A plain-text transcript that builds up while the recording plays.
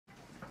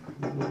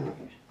Okay,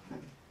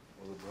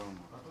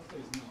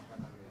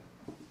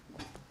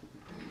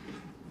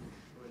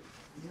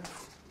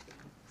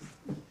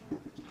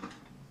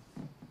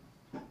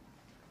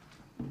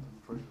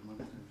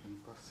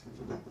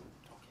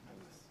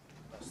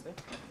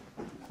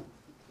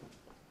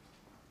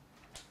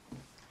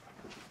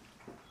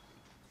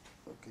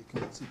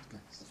 can I sit,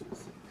 guys?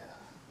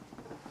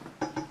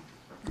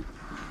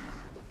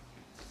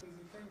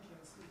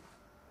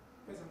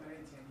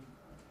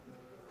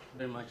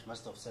 Very much,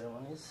 Master of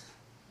Ceremonies.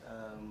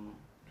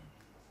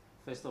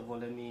 First of all,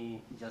 let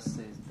me just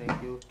say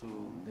thank you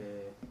to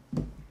the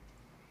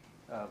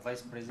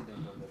Vice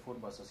President of the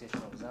Football Association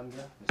of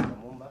Zambia, Mr.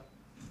 Mumba,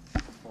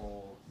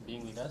 for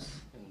being with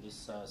us in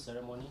this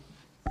ceremony.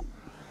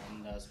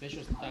 And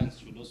special thanks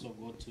should also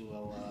go to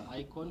our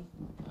icon.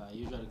 I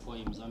usually call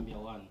him Zambia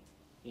 1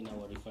 in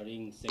our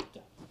refereeing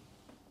sector.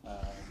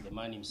 The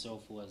man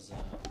himself who has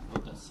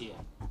brought us here.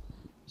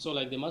 So,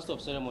 like the Master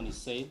of Ceremonies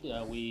said,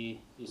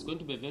 it's going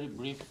to be a very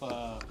brief,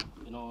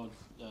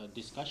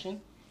 discussion,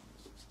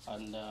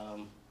 and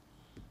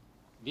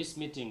this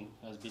meeting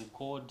has been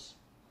called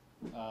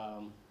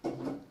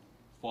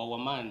for our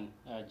man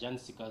Janny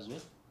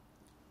Sikazwe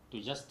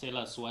to just tell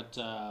us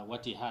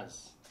what he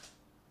has.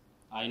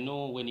 I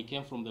know when he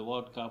came from the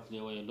World Cup,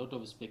 there were a lot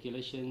of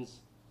speculations.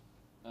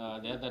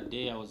 The other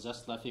day, I was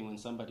just laughing when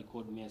somebody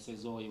called me and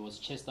says, "Oh, he was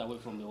chased away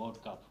from the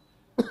World Cup."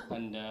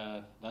 And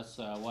that's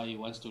why he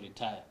wants to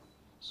retire.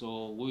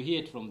 So we'll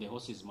hear it from the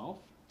horse's mouth,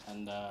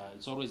 and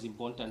it's always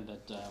important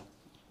that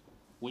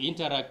we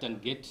interact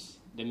and get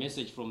the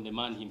message from the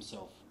man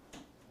himself.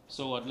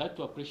 So I'd like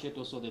to appreciate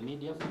also the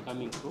media for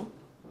coming through,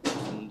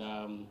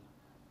 and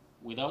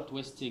without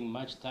wasting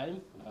much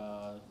time,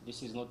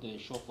 this is not a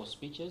show for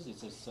speeches.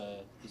 It's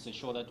a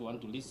show that we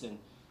want to listen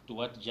to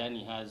what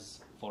Janny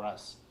has for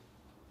us.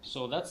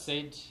 So that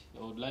said,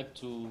 I would like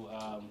to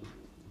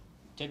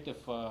take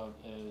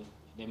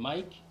the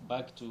mic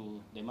back to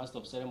the Master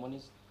of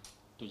Ceremonies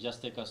to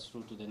just take us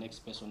through to the next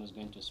person who's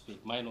going to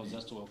speak. Mine was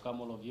just to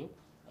welcome all of you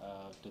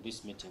to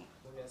this meeting.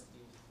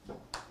 The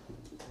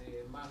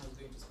man who's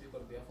going to speak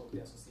on behalf of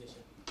the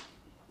association.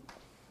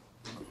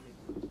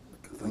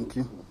 Thank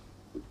you.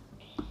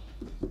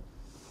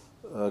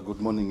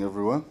 Good morning,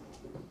 everyone.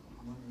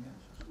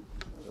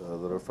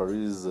 The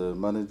referees,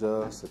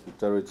 manager,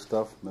 secretariat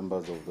staff,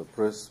 members of the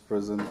press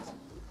present,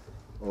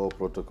 all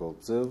protocol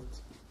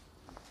observed.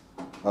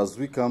 As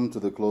we come to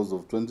the close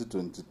of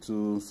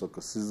 2022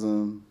 soccer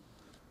season,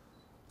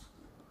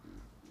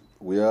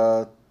 we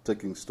are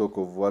taking stock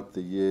of what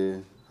the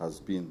year has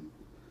been.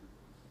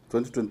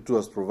 2022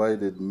 has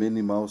provided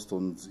many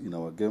milestones in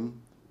our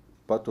game.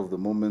 Part of the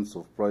moments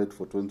of pride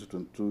for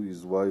 2022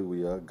 is why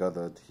we are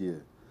gathered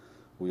here.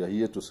 We are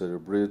here to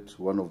celebrate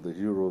one of the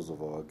heroes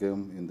of our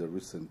game in the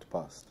recent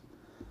past.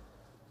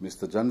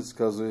 Mr. Janny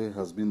Sikazwe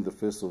has been the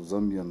face of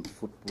Zambian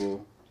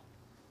football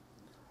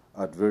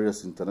at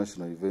various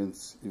international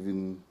events,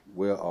 even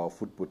where our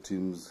football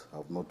teams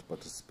have not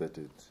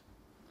participated.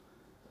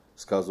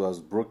 Sikazwe has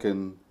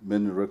broken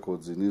many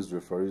records in his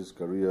referee's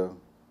career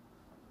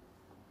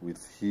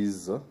with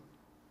his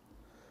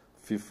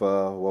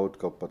FIFA World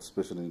Cup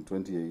participation in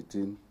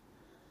 2018.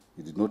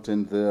 He did not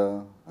end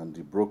there, and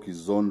he broke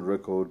his own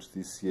record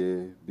this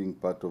year, being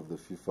part of the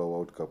FIFA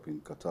World Cup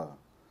in Qatar.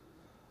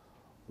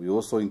 We are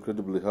also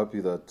incredibly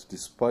happy that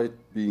despite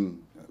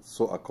being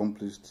so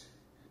accomplished,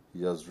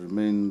 he has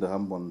remained a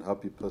humble and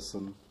happy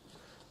person,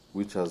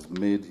 which has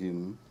made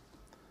him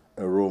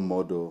a role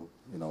model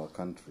in our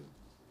country.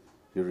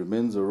 He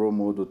remains a role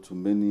model to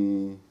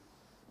many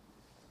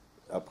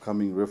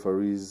upcoming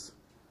referees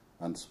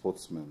and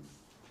sportsmen.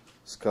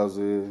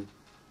 Sikazwe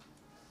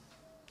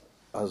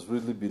has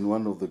really been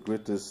one of the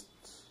greatest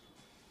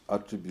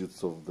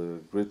attributes of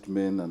the great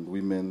men and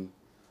women,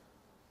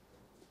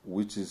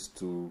 which is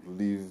to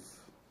leave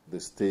the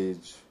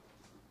stage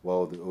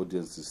while the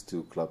audience is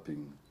still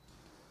clapping.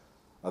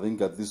 I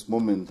think at this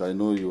moment, I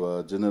know you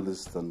are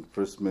journalists and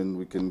pressmen,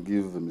 we can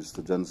give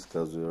Mr. Janny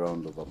Sikazwe a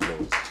round of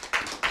applause.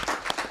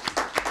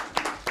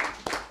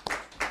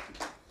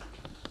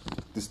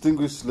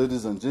 Distinguished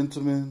ladies and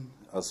gentlemen,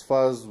 as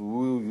far as we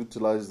will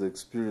utilize the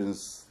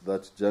experience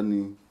that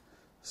Janny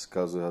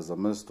Sikazwe has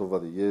amassed over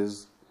the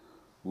years,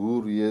 we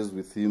will liaise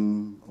with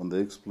him on the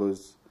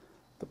exploits,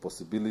 the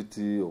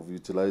possibility of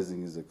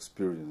utilizing his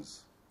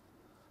experience.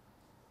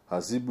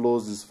 As he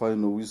blows his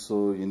final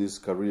whistle in his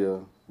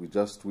career, we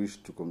just wish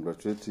to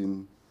congratulate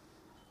him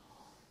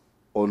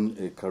on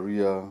a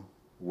career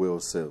well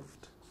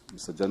served.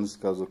 Mr. Janny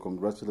Sikazwe,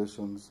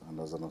 congratulations, and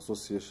as an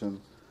association,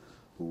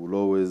 we will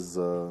always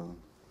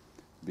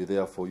be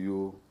there for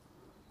you.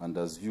 And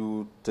as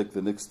you take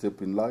the next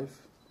step in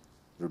life,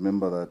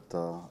 remember that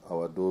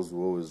our doors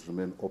will always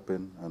remain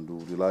open, and we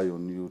will rely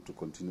on you to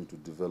continue to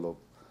develop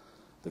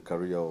the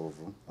career of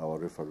our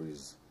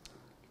referees.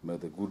 May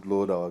the good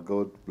Lord, our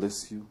God,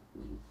 bless you.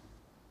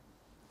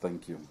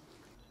 Thank you.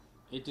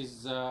 It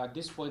is at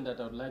this point that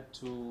I would like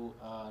to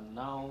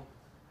now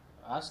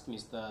ask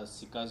Mr.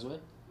 Sikazwe,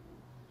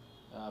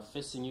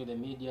 facing you, the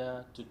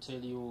media, to tell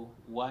you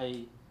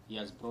why he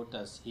has brought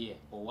us here,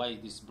 or why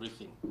this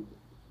briefing.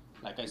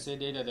 Like I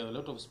said earlier, there were a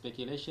lot of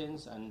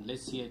speculations, and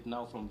let's hear it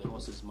now from the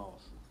horse's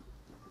mouth.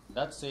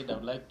 That said, I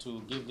would like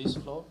to give this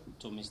floor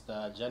to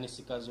Mr. Janny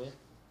Sikazwe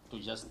to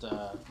just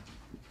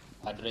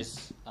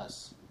address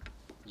us.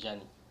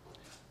 Janny.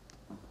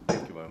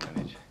 Thank you, my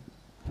manager.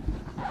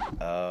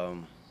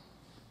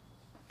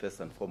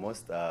 First and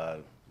foremost,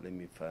 let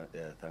me thank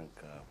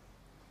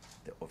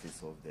the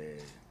office of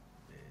the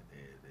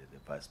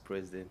Vice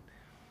President,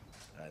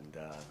 and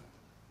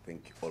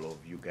thank all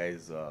of you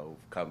guys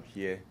who've come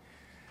here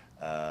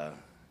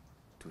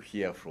to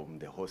hear from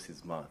the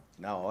horse's mouth.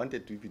 Now, I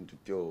wanted to even to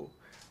tell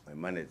my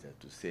manager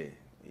to say,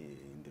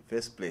 in the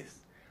first place,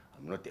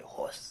 I'm not a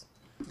horse.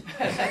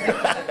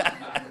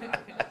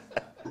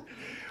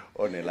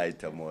 On a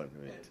lighter moment.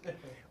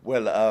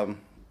 Well,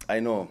 I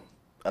know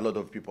a lot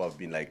of people have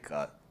been like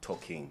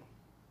talking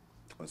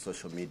on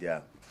social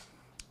media,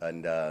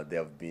 and they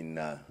have been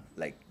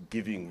like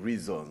giving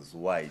reasons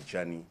why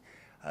Janny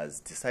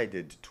has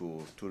decided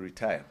to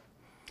retire.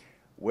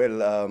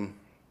 Well,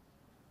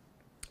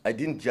 I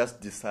didn't just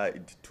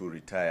decide to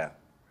retire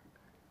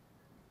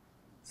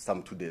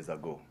some 2 days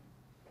ago.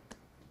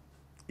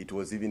 It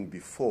was even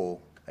before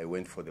I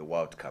went for the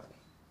World Cup.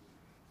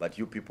 But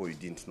you people, you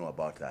didn't know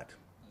about that.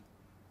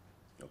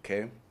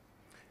 Okay?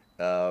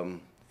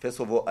 First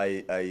of all,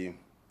 I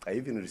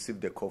even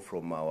received a call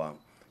from our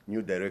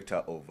new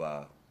director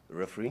of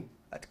refereeing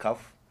at CAF,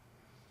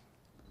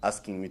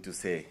 asking me to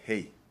say,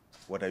 hey,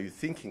 what are you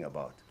thinking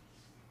about?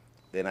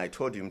 Then I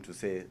told him to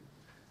say,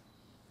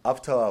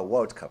 after our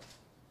World Cup,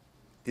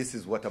 this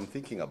is what I'm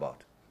thinking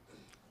about.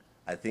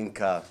 I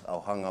think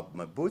I'll hang up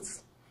my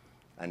boots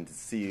and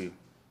see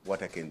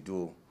what I can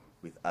do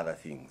with other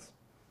things.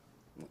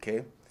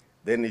 Okay?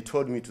 Then he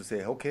told me to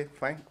say, okay,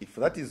 fine. If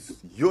that is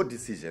your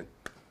decision,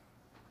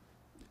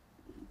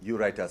 you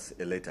write us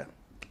a letter.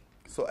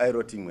 So I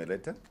wrote him a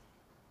letter.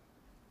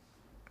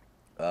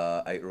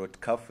 I wrote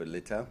CAF a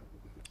letter,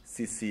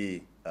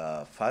 CC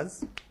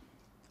Faz,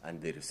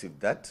 and they received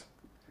that.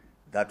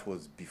 That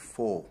was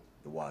before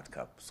the World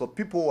Cup. So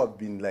people have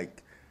been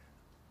like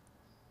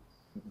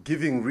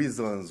giving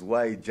reasons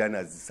why Janny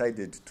has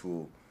decided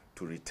to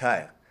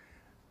retire.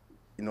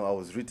 You know, I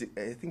was reading,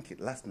 I think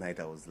last night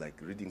I was like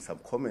reading some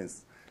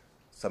comments.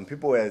 Some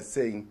people were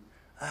saying,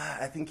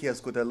 I think he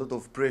has got a lot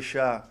of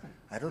pressure.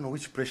 I don't know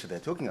which pressure they're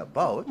talking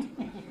about.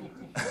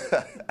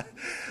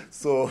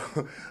 So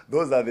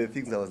those are the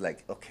things I was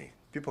like, okay,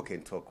 people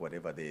can talk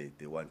whatever they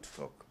want to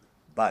talk.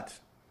 But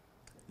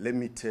let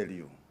me tell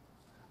you,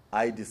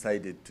 I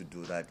decided to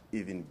do that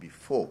even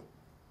before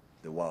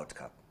the World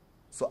Cup.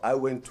 So I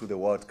went to the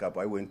World Cup,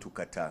 I went to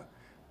Qatar.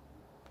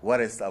 What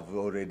else I've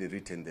already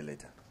written the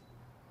letter.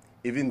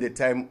 Even the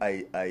time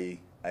I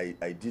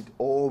did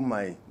all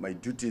my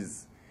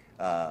duties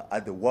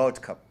at the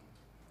World Cup,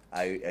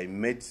 I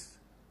met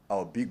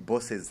our big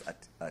bosses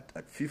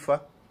at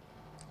FIFA,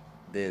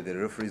 the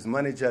referees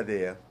manager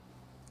there,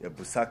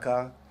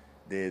 Lusaka,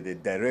 the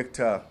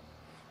director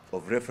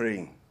of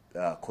refereeing,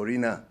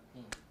 Corina.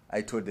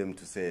 I told them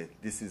to say,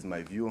 this is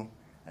my view,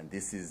 and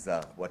this is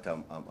what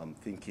I'm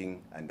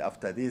thinking, and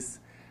after this,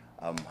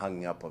 I'm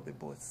hanging up of the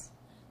boats.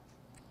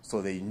 So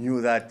they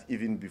knew that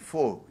even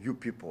before you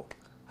people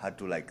had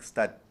to like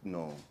start, you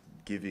know,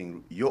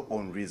 giving your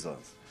own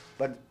reasons.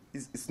 But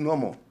it's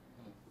normal.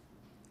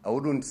 I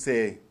wouldn't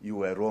say you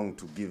were wrong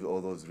to give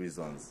all those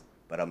reasons,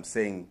 but I'm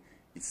saying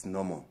it's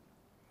normal.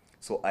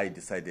 So I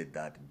decided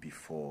that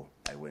before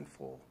I went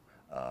for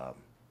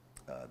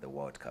the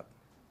World Cup.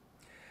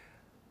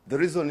 The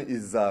reason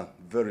is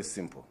very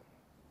simple.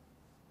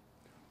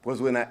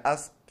 Because when I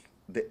asked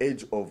the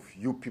age of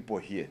you people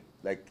here,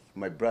 like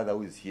my brother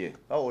who is here,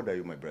 how old are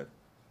you, my brother?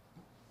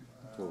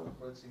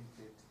 Approaching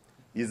 30.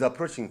 He's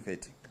approaching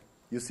 30.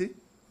 You see?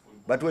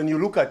 But when you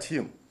look at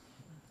him,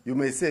 you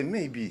may say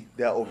maybe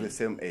they are of the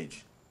same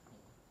age.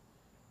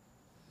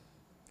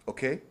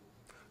 Okay?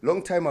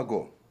 Long time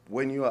ago,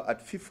 when you were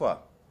at FIFA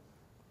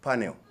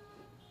panel,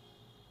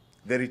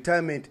 the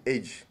retirement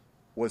age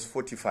was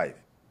 45.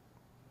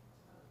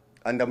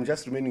 And I'm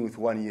just remaining with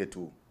 1 year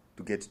to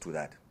get to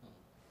that.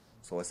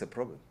 So what's the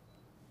problem?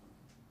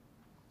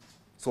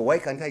 So why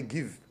can't I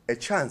give a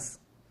chance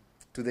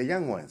to the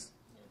young ones?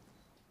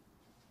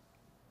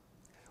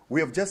 We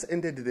have just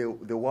ended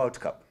the World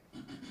Cup.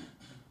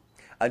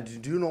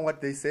 And do you know what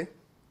they say?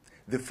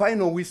 The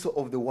final whistle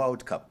of the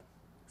World Cup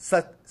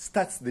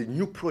starts the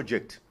new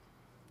project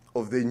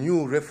of the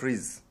new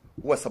referees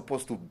who are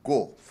supposed to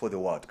go for the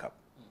World Cup.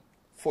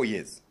 4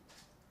 years.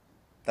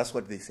 That's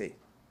what they say.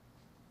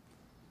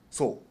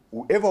 So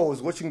whoever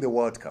was watching the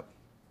World Cup,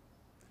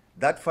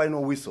 that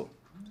final whistle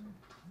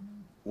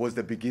was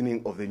the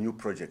beginning of the new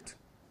project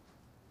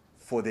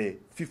for the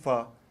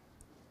FIFA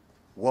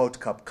World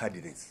Cup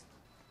candidates.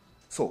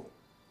 So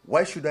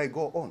why should I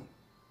go on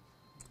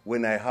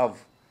when I have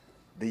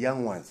the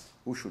young ones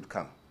who should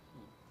come?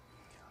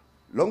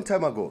 Long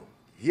time ago,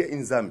 here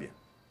in Zambia,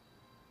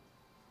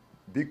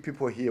 big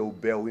people here will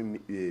bear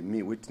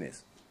me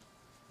witness,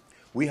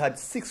 we had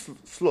 6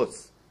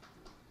 slots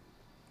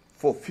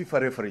for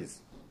FIFA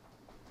referees.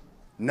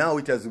 Now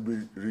it has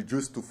been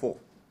reduced to 4.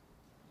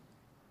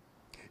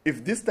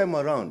 If this time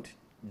around,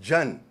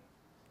 Jan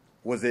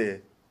was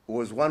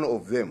one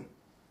of them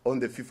on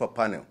the FIFA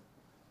panel,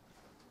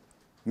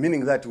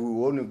 meaning that we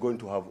were only going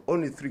to have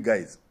only 3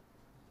 guys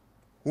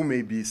who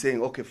may be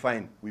saying, okay,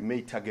 fine, we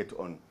may target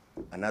on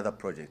another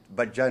project.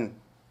 But Jan,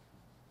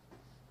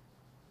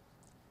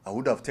 I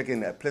would have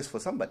taken a place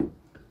for somebody.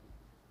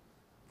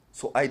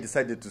 So I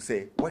decided to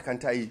say, why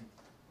can't I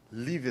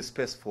leave a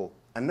space for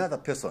another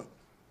person?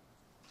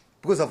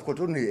 Because I've got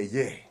only a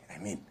year,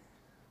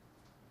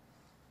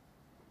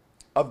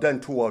 I've done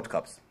 2 World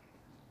Cups.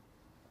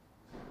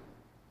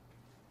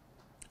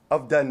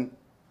 I've done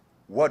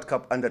World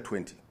Cup under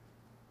 20.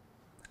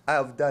 I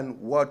have done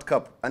World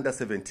Cup under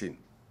 17.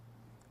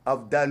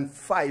 I've done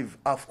 5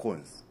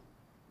 AFCONs.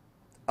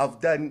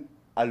 I've done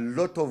a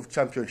lot of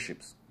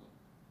championships.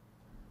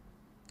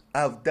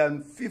 I've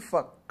done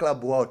FIFA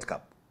Club World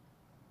Cup.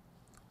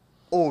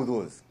 All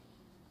those.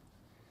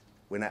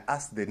 When I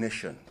ask the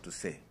nation to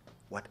say,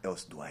 what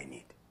else do I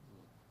need?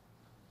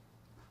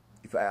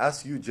 If I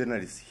ask you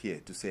journalists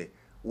here to say,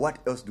 what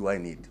else do I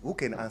need? Who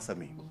can answer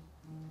me?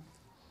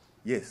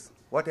 Yes.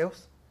 What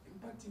else?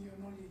 Impacting your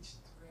knowledge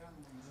to the young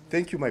ones.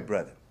 Thank you, my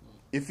brother.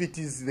 If it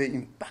is the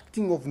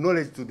impacting of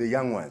knowledge to the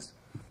young ones,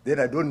 then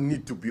I don't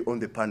need to be on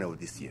the panel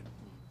this year.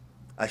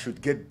 I should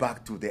get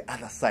back to the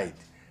other side.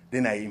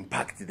 Then I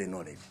impact the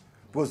knowledge.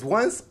 Because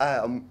once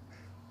I'm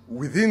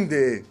within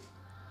the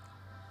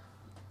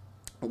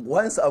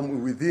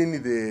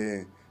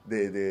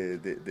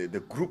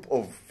group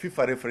of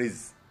FIFA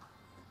referees,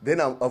 then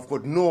I've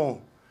got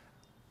no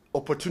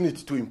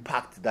opportunity to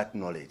impact that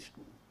knowledge.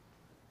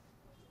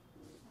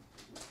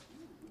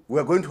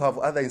 We're going to have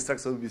other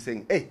instructors who will be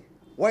saying, hey,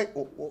 why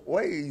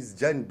is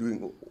Jan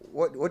doing,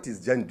 what is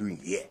Jan doing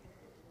here?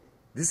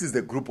 This is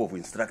the group of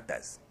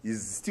instructors.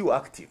 He's still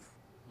active.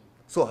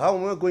 So how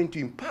am I going to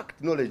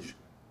impact knowledge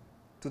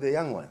to the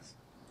young ones?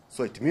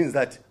 So it means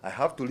that I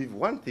have to leave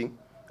one thing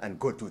and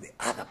go to the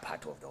other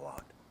part of the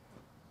world.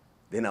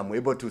 Then I'm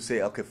able to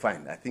say, okay,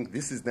 fine, I think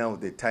this is now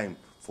the time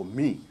for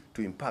me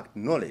to impact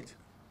knowledge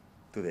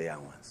to the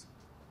young ones.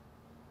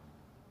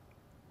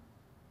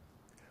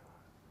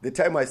 The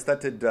time I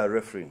started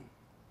refereeing,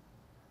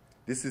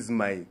 this is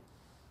my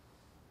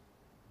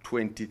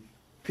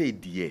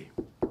 23rd year.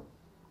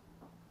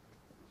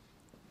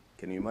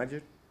 Can you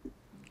imagine?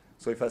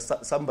 So if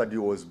somebody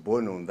was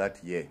born on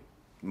that year,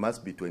 it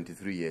must be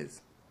 23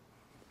 years,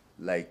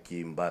 like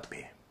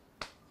Mbappe.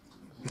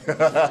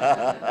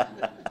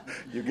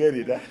 You get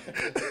it, huh?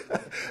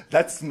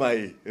 That's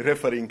my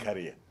refereeing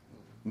career.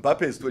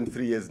 Mbappe is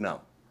 23 years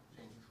now.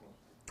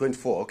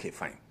 24, okay,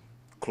 fine.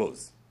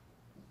 Close.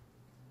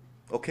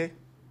 Okay?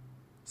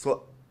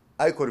 So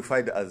I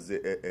qualified as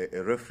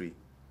a referee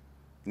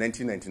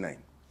 1999.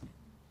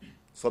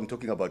 So I'm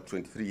talking about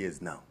 23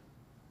 years now.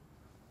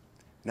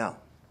 Now,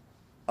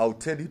 I'll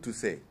tell you to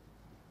say,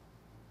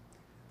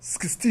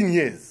 16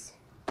 years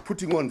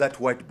putting on that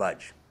white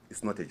badge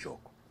is not a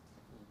joke.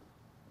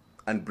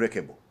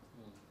 Unbreakable.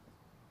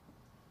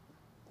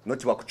 Not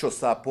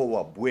wakuchosapo,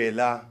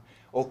 wabuela,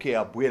 okay,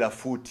 abuela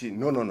futi.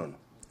 No.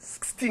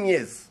 16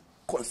 years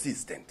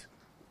consistent.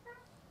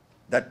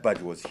 That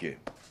badge was here.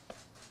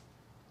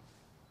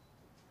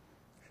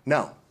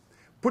 Now,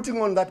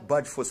 putting on that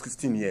badge for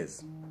 16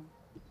 years,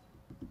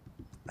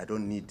 I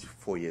don't need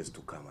 4 years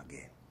to come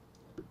again.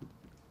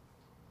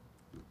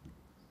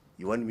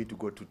 You want me to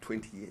go to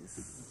 20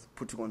 years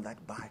putting on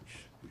that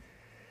badge?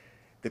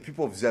 The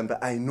people of Zambia,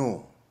 I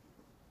know.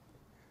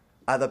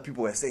 Other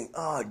people were saying,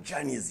 oh,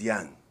 Janny is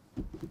young.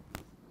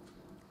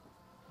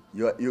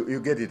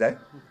 You get it, eh?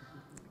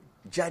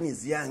 Janny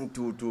is young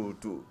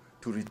to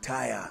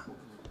retire.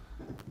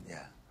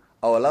 Yeah.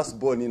 Our last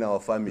born in our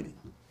family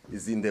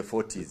is in the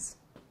 40s,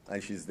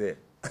 and she's there.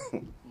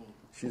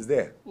 She's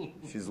there.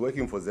 She's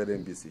working for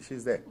ZNBC.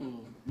 She's there.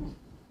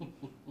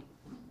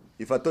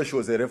 If I thought she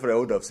was a referee, I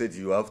would have said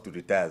you have to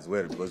retire as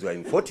well because you are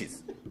in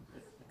 40s.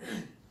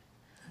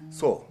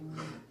 So,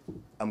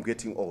 I'm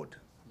getting old.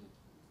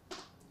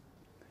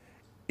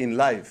 In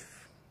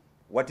life,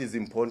 what is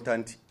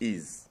important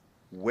is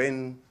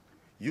when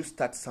you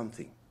start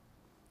something,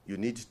 you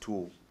need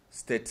to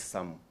state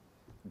some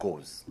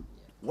goals.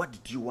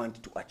 What do you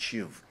want to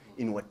achieve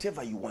in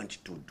whatever you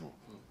want to do?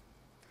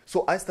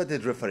 So I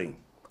started refereeing,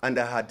 and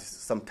I had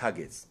some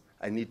targets.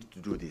 I need to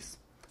do this.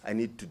 I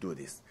need to do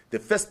this. The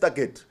first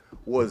target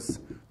was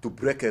to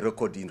break a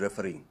record in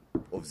refereeing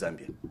of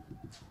Zambia.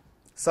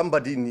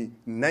 Somebody in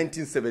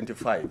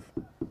 1975,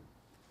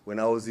 when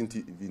I wasn't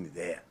even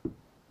there,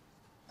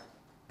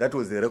 that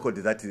was the record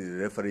that the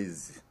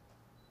referees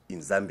in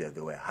Zambia,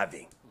 they were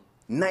having.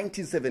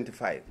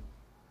 1975.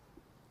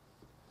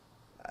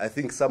 I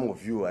think some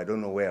of you, I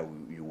don't know where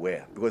you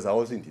were, because I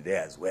wasn't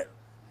there as well.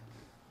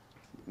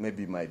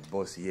 Maybe my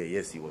boss here,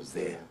 yes, he was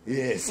there.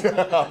 Yes,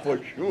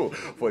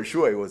 for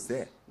sure he was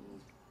there.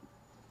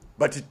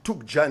 But it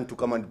took Jan to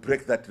come and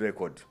break that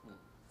record.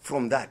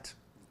 From that,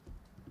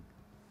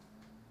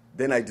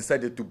 then I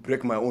decided to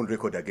break my own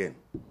record again.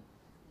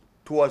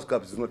 2 World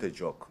Cups is not a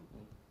joke.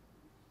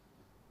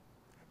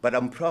 But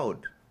I'm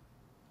proud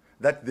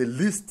that the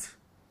list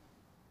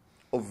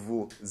of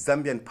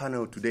Zambian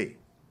panel today,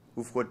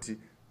 we've got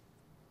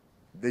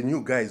the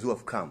new guys who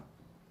have come,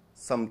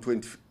 some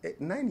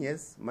 29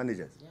 years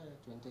managers. Yeah,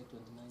 20,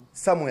 29.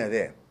 Somewhere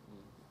there.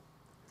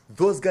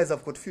 Those guys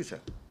have got future.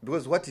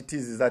 Because what it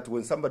is that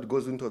when somebody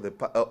goes into the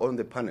on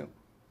the panel,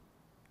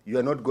 you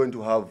are not going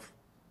to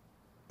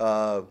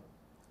have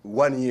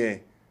 1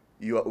 year,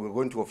 we're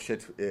going to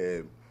officiate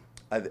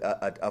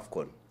at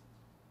AFCON.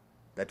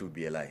 That would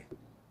be a lie.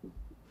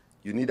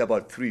 You need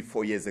about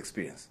 3-4 years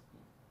experience.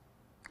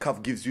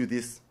 CAF gives you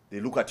this, they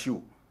look at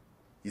you.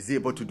 Is he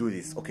able to do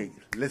this? Okay,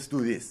 let's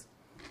do this.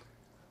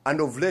 And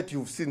of late,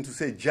 you've seen to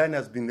say Janny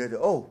has been ready.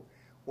 Oh,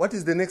 what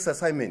is the next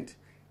assignment?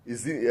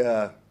 Is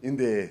it, in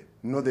the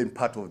northern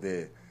part of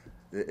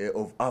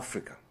of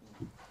Africa,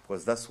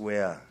 because that's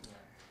where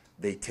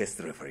they test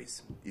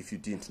referees, if you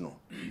didn't know.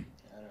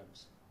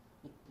 Arabs.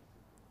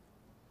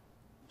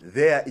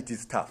 There it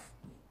is tough.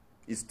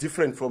 It's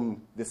different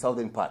from the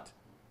southern part.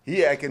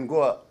 Here I can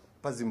go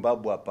to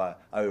Zimbabwe,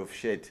 I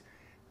officiate,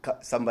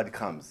 somebody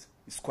comes.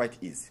 It's quite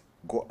easy.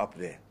 Go up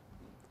there.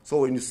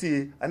 So when you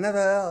see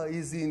another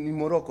is in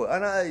Morocco,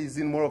 another is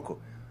in Morocco,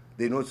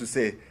 they know to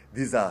say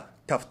these are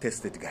tough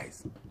tested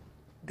guys,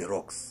 the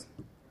rocks.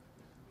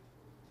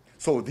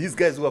 So these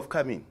guys who have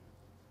come in,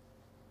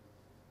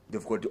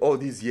 they've got all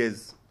these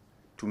years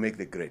to make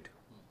the grade,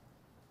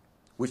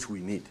 which we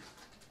need.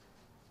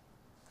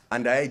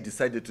 And I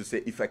decided to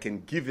say, if I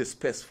can give a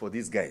space for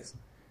these guys,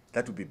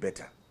 that would be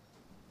better.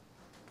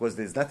 Because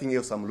there's nothing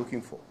else I'm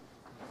looking for.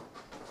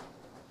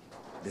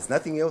 There's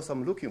nothing else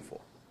I'm looking for.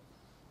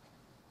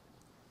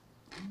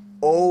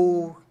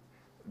 All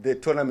the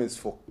tournaments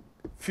for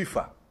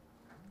FIFA,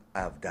 I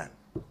have done.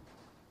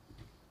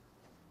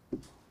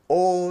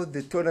 All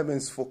the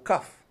tournaments for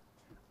CAF,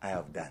 I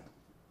have done.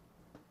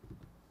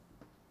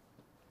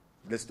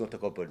 Let's not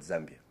talk about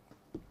Zambia.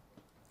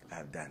 I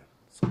have done.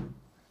 So,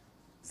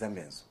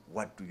 Zambians,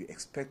 what do you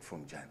expect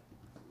from Jan?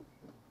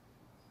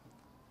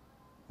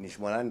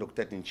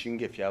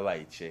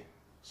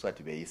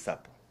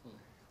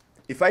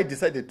 If I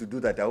decided to do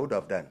that, I would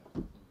have done.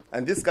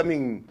 And this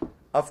coming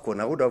AFCON,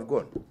 I would have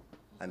gone.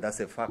 And that's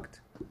a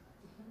fact.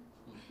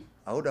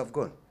 I would have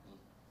gone.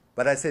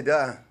 But I said,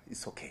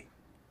 it's okay.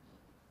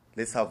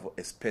 Let's have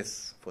a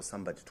space for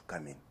somebody to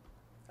come in.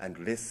 And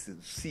let's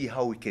see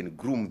how we can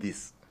groom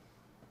this.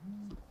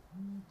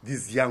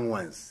 These young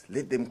ones,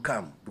 let them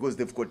come. Because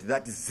they've got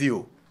that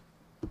zeal.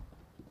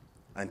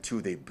 Until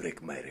they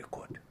break my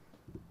record.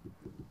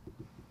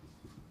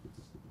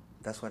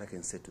 That's what I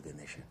can say to the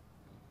nation.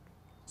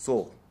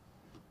 So,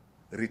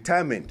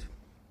 retirement,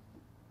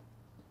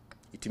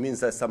 it means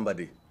that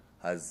somebody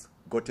has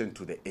gotten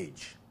to the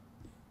age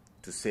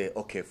to say,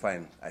 okay,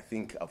 fine, I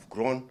think I've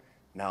grown,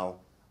 now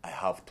I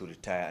have to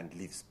retire and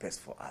leave space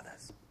for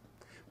others.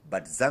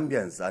 But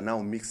Zambians are now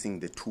mixing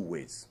the two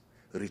ways,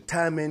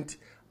 retirement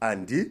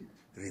and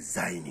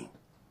resigning.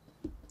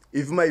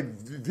 If my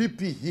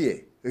VP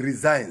here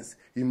resigns,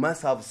 he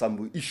must have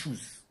some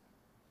issues,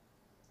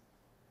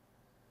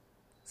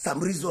 some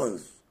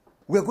reasons.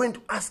 We're going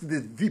to ask the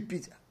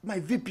VP, my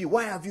VP,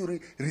 why have you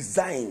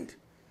resigned?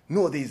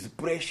 No, there is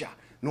pressure.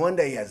 No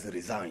wonder he has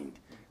resigned.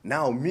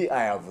 Now me,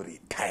 I have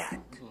retired.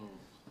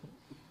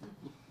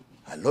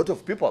 A lot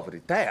of people have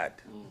retired.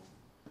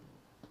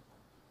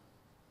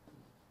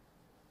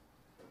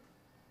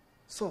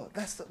 So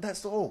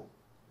that's all.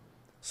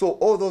 So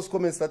all those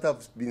comments that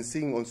I've been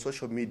seeing on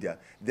social media,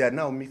 they are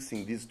now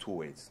mixing these two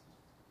ways.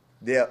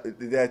 They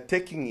are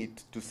taking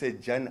it to say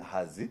Jan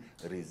has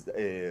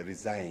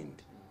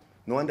resigned.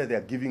 No wonder they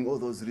are giving all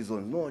those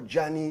reasons. No,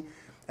 Janny,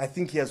 I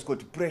think he has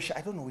got pressure.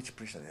 I don't know which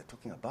pressure they're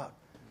talking about.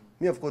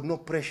 Me, I've got no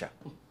pressure.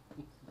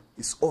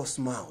 It's all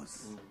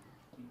smiles.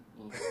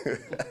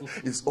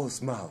 It's all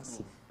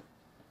smiles.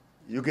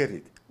 You get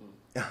it?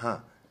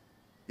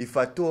 If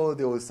I told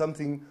there was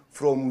something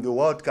from the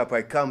World Cup,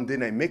 I come,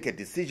 then I make a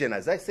decision,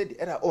 as I said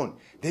earlier on,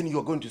 then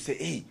you're going to say,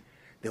 hey,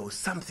 there was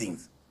something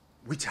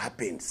which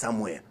happened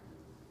somewhere.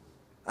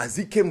 As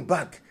he came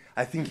back,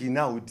 I think he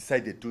now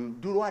decided to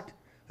do what?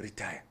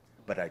 Retire.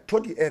 But I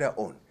told you earlier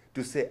on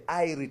to say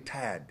I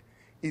retired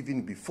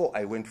even before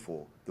I went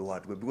for the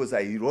World Cup because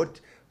I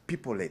wrote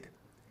people letter.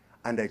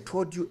 And I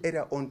told you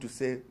earlier on to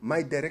say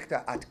my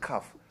director at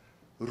CAF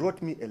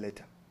wrote me a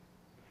letter.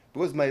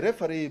 Because my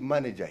referee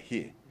manager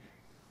here,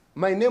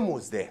 my name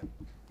was there.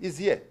 He's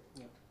here.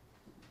 Yeah.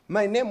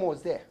 My name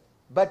was there.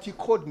 But he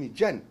called me,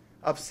 Jan,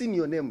 I've seen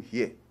your name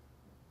here.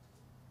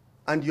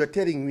 And you're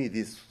telling me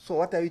this. So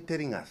what are you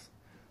telling us?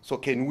 So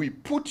can we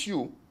put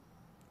you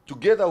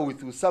together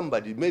with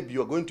somebody? Maybe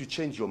you're going to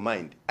change your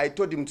mind. I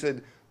told him,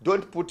 said,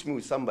 don't put me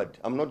with somebody.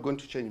 I'm not going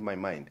to change my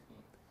mind.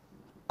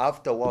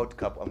 After World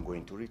Cup, I'm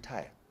going to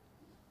retire.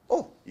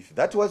 Oh, if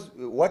that was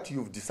what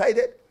you've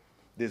decided,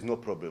 there's no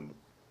problem.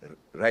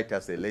 Write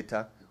us a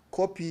letter,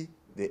 copy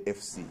the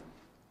FC.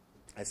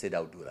 I said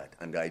I'll do that.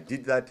 And I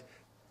did that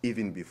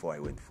even before I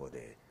went for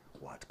the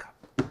World Cup.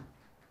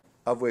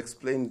 I've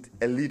explained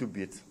a little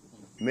bit.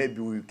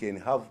 Maybe we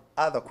can have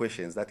other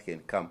questions that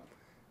can come.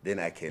 Then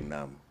I can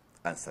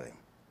answer them.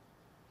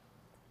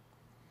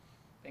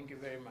 Thank you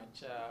very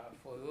much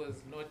for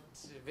those not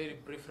very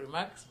brief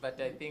remarks, but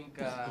I think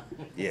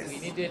Yes. we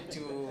needed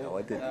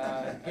to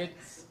get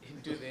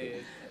into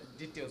the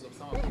details of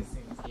some of these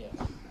things. Yeah.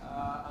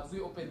 As we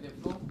open the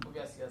floor,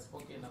 obviously I've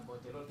spoken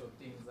about a lot of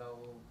things. I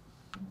will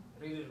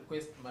really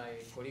request my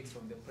colleagues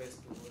from the press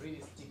to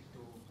really stick to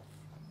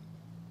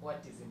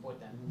what is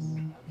important.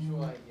 I'm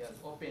sure he has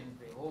opened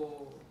the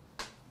whole,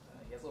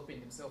 he has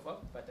opened himself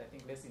up, but I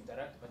think let's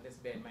interact, but let's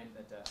bear in mind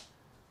that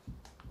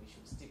we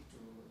should stick to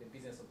the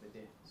business of the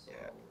day. So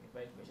Yeah. I will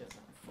invite questions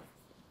now.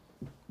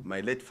 My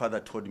late father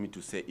told me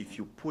to say, if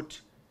you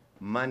put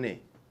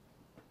money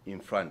in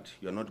front,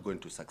 you're not going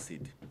to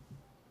succeed.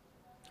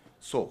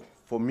 So,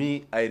 for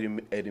me, I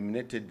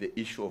eliminated the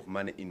issue of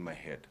money in my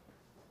head.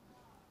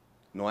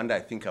 No wonder I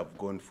think I've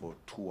gone for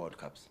 2 World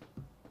Cups.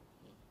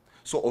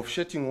 So,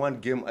 officiating one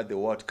game at the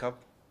World Cup,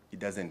 it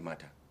doesn't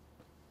matter.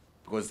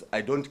 Because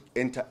I don't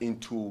enter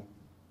into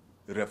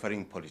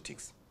refereeing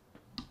politics.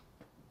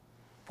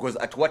 Because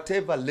at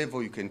whatever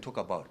level you can talk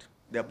about,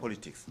 there are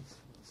politics.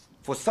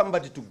 For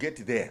somebody to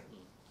get there,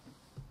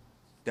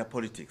 there are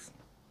politics.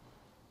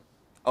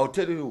 I'll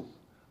tell you,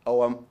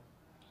 our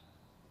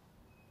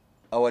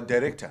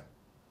director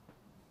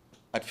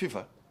at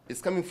FIFA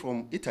is coming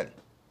from Italy.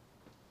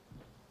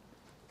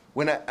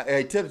 When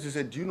I tell you,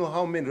 say, do you know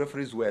how many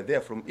referees were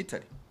there from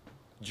Italy?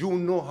 Do you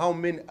know how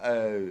many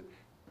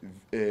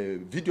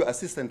video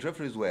assistant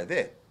referees were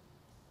there?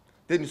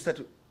 Then you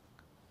start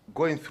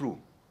going through.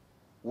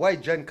 Why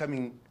Jan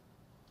coming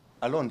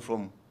alone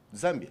from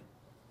Zambia?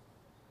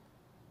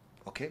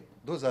 Okay,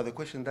 those are the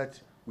questions that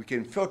we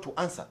can fail to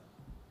answer.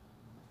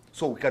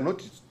 So we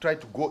cannot try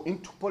to go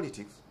into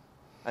politics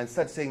and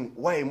start saying,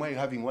 why am I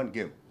having one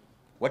game?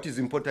 What is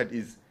important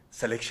is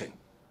selection.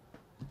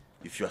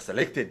 If you are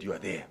selected, you are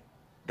there.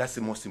 That's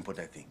the most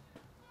important thing.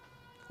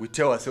 We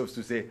tell ourselves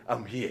to say,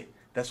 I'm here.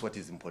 That's what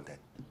is important.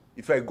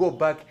 If I go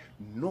back,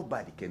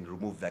 nobody can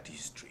remove that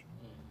history.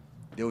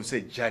 They will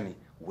say, Janny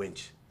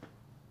went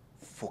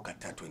for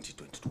Qatar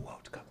 2022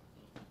 World Cup.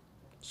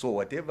 So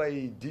whatever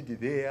he did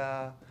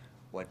there,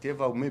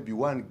 whatever, maybe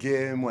one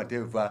game,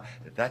 whatever,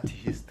 that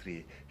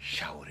history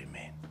shall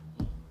remain.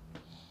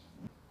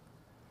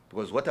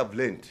 Because what I've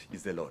learned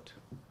is a lot.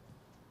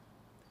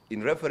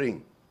 In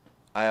refereeing,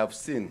 I have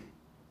seen,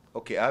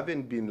 okay, I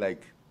haven't been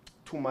like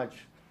too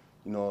much,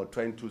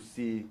 trying to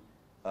see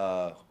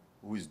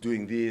who is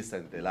doing this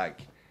and the like.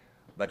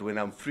 But when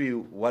I'm free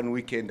one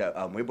weekend,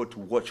 I'm able to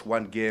watch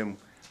one game.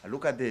 I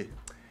look at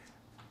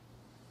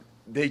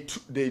they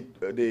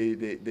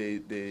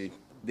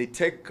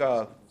take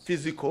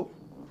physical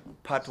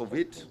part of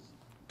it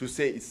to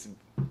say it's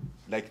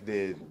like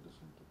the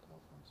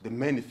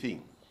main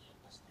thing.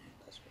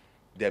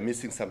 They're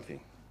missing something.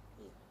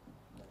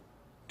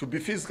 To be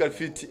physically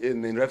fit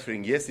in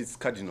refereeing, yes, it's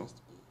cardinal,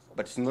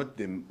 but it's not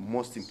the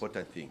most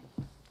important thing.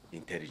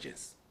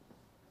 Intelligence.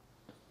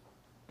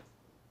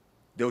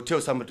 They'll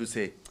tell somebody to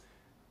say,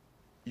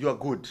 you are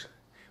good,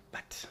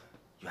 but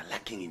you are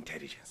lacking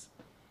intelligence.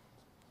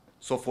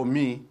 So for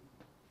me,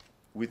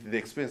 with the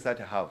experience that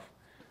I have,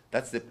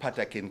 that's the part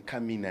I can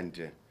come in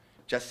and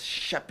just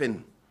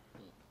sharpen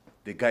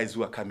the guys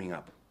who are coming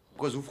up.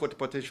 Because we've got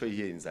potential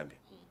here in Zambia.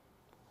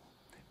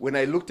 When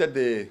I looked at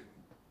the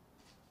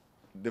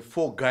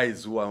 4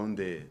 guys who are on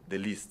the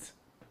list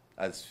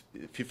as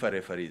FIFA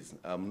referees,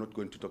 I'm not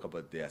going to talk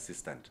about the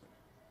assistant.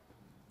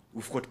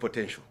 We've got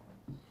potential.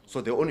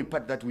 So the only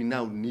part that we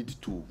now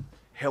need to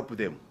help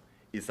them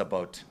is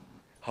about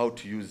how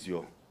to use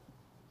your...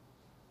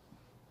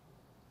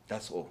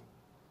 That's all.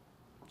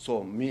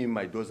 So me,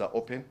 my doors are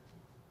open.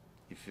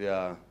 If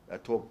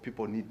at all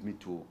people need me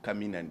to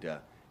come in and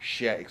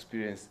share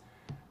experience,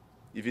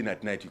 even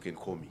at night you can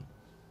call me.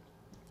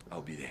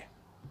 I'll be there.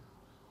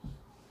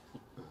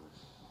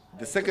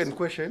 The second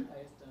question.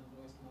 Highest and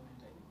lowest moment,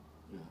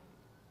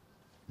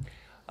 I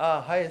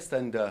think. Highest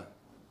and,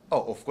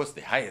 of course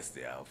the highest,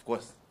 of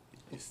course,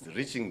 is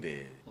reaching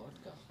the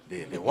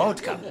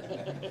World Cup.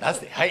 That's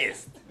the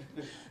highest.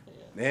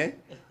 Yeah.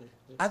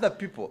 Other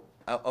people,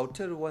 I'll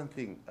tell you one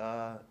thing.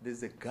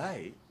 There's a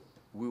guy,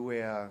 we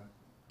were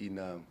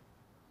in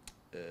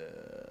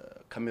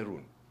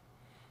Cameroon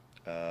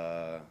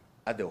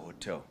at the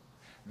hotel.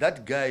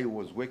 That guy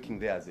was working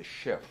there as a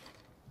chef.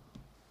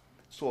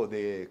 So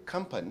the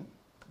company,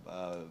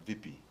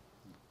 VP,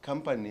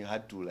 company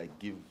had to like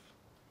give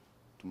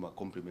to my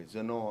compliments.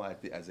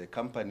 As a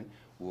company,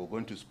 we were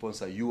going to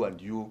sponsor you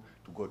and you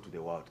to go to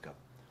the World Cup.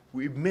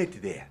 We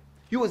met there.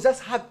 He was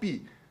just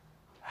happy.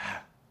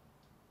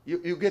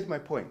 You get my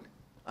point?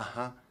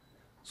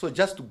 So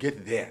just to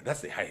get there,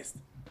 that's the highest.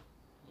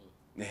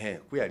 The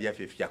highest.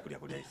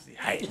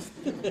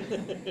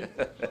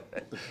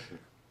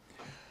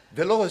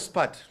 The lowest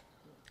part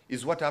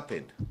is what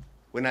happened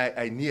when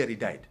I nearly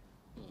died.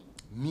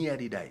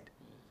 Nearly died.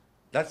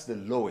 That's the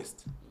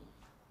lowest.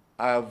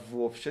 I've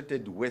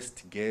officiated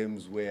West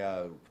games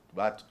where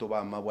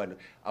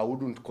I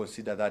wouldn't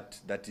consider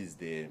that is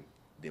the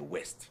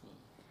West.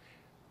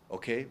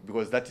 Okay?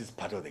 Because that is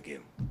part of the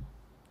game.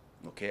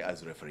 Okay,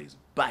 as referees.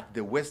 But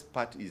the worst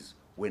part is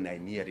when I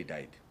nearly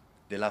died.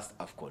 the last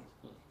AFCON.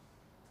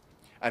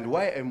 And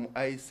why am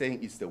I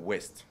saying it's the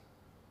West?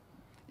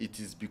 It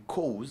is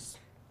because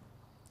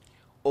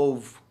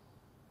of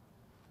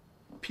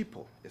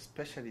people,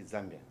 especially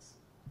Zambians.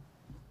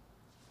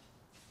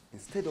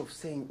 Instead of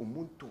saying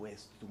umuntu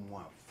west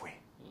tumwafwe,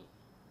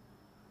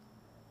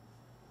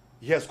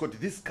 he has got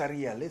this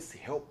career, let's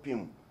help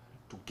him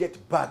to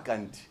get back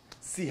and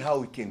see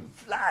how he can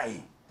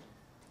fly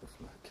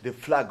the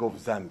flag of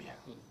Zambia.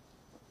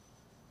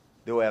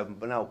 They were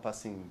now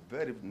passing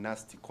very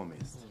nasty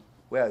comments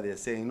where they're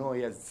saying, no,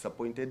 he has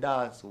disappointed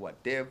us,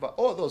 whatever,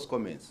 all those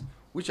comments,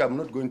 which I'm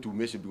not going to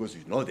mention because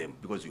you know them,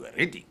 because you are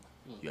reading,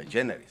 you are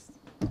journalists.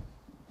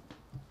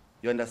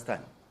 You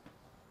understand?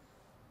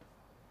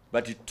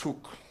 But it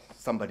took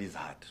somebody's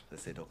heart. They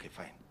said, okay,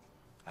 fine,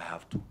 I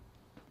have to.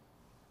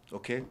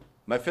 Okay?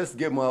 My first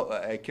game,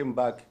 I came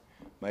back,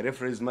 my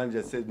referees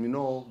manager said,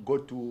 no, go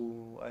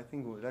to, I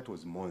think that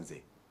was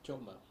Monze.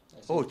 Choma.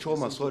 Oh,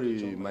 Choma,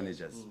 sorry,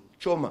 managers.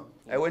 Choma,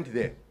 I went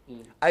there.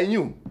 I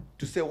knew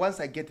to say once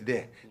I get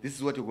there, this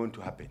is what is going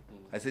to happen.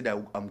 I said,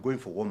 I'm going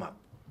for warm-up.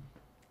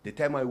 The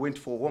time I went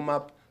for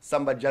warm-up,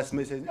 somebody just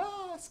messaged,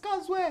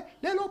 Sikazwe,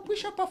 let us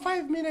push up for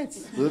 5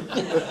 minutes.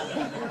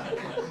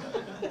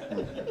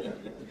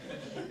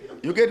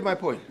 You get my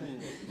point?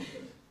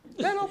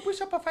 Let us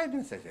push up for 5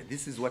 minutes. I said,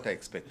 this is what I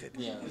expected.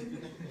 Yeah.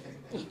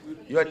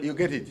 You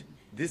get it?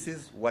 This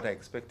is what I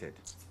expected.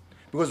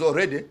 Because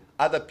already,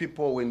 other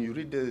people, when you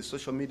read the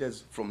social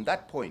medias from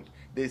that point,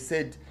 they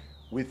said,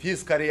 with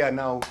his career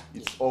now,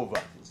 it's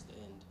over. It's the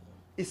end.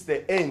 It's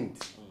the end.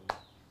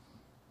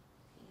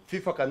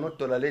 FIFA cannot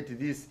tolerate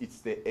this,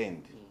 it's the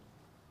end.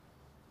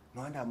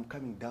 No wonder I'm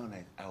coming down,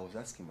 I was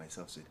asking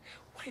myself, said,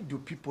 why do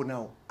people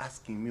now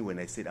asking me when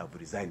I said I've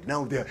resigned?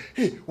 Now they're,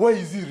 hey, why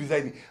is he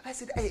resigning? I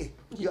said, hey,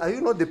 are you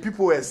not the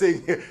people who are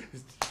saying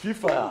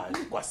FIFA,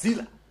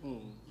 Kwasila?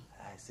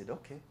 I said,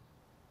 okay.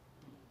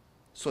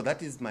 So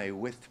that is my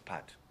worst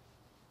part.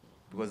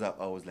 Because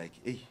I was like,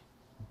 hey,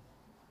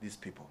 these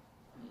people.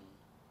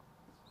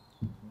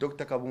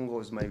 Dr. Kabungo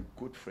was my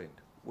good friend.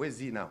 Where is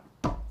he now?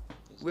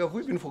 Have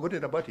we been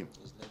forgotten about him?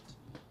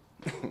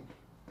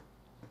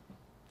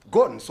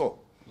 Gone, so.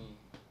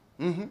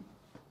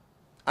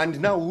 And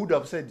now who would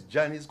have said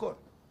Janny is gone?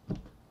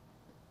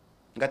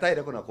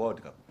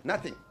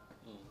 Nothing.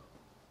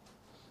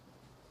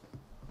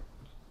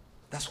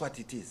 That's what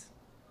it is.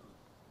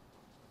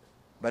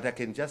 But I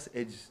can just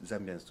urge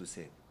Zambians to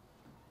say,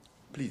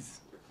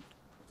 please,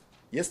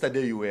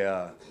 yesterday you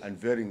were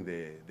unveiling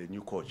the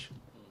new coach.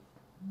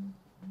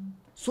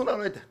 Sooner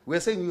or later, we are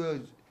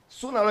saying,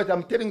 sooner or later,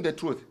 I'm telling the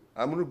truth.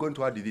 I'm not going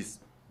to add this.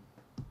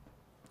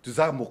 To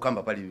Zambo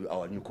Kamba,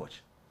 our new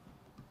coach.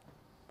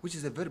 Which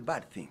is a very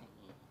bad thing.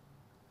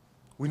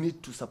 We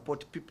need to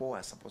support people who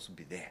are supposed to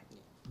be there.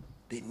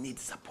 They need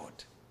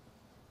support.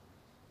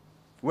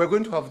 We're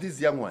going to have these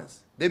young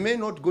ones. They may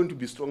not going to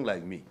be strong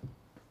like me.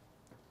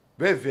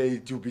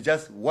 It will be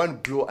just one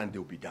blow and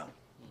they'll be down.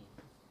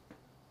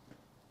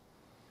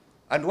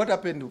 And what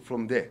happened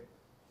from there?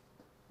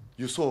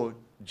 You saw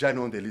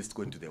Janny on the list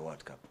going to the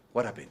World Cup.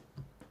 What happened?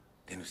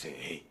 Then you say,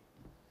 hey,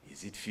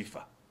 is it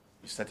FIFA?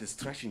 You started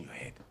scratching your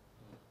head.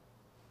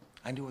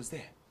 And he was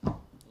there.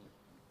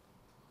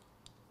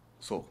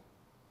 So,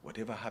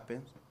 whatever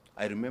happens,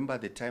 I remember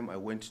the time I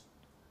went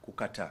to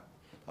Qatar,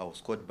 I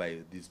was caught by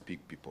these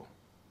big people,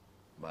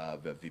 by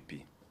the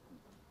VP,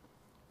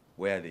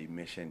 where they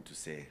mentioned to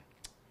say,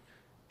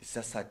 it's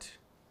just that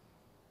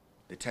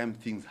the time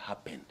things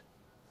happened,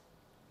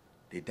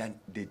 they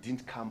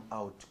didn't come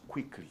out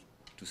quickly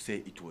to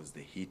say it was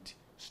the heat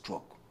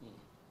stroke.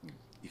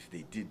 If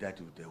they did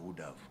that, they would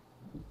have.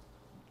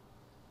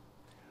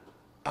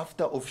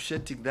 After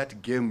officiating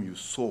that game, you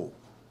saw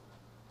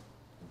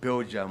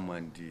Belgium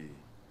and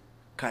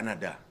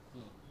Canada.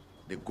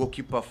 The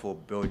goalkeeper for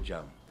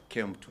Belgium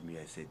came to me.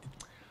 I said,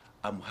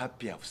 I'm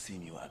happy I've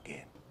seen you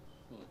again.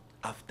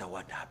 After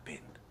what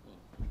happened,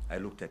 I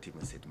looked at him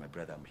and said, my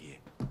brother, I'm here.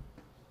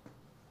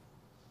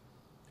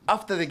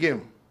 After the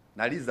game,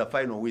 now this is the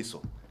final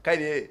whistle.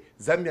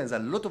 Zambians, a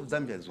lot of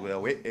Zambians were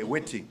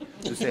waiting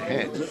to say,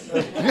 hey.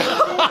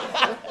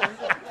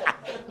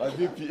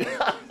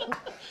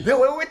 They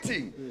were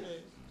waiting.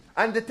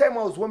 And the time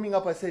I was warming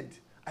up, I said,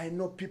 I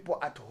know people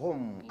at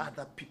home,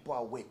 other people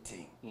are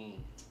waiting.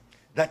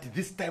 That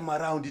this time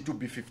around it will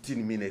be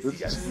 15 minutes.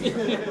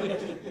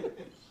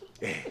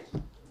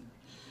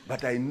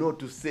 But I know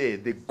to say,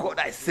 the God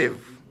I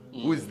serve,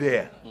 who is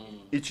there,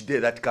 each day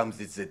that comes,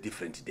 it's a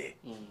different day.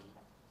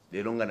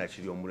 That's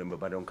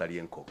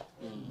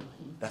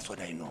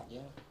what I know.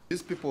 Yeah.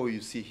 These people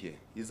you see here,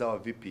 is our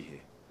VP here.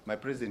 My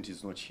president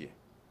is not here,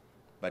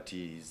 but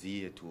he is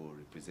here to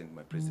represent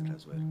my president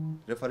as well.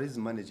 Referees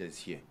manager is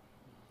here.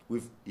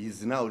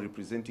 He's now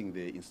representing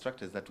the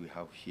instructors that we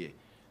have here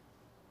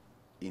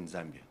in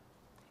Zambia.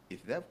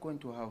 If they're going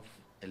to have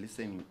a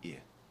listening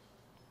ear,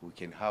 we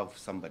can have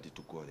somebody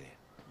to go there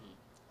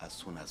as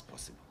soon as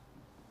possible.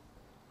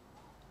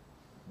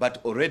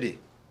 But already,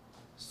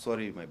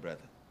 sorry my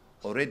brother,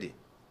 already,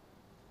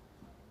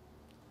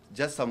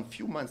 just some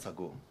few months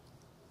ago,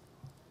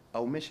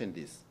 I'll mention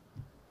this.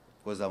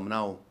 because I'm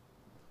now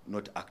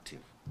not active.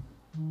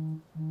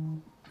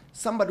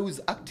 Somebody who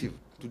is active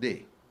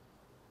today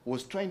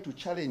was trying to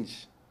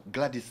challenge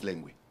Gladys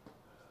Lengwe,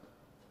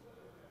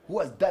 who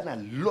has done a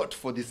lot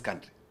for this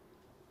country.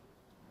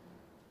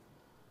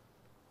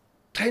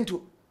 Trying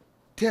to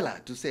tell her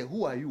to say,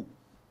 who are you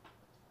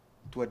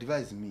to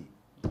advise me?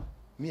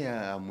 Me,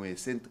 I'm a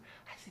center.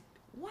 I said,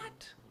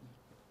 what?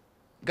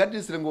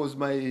 Gladys Lengwe was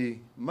my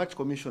match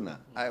commissioner.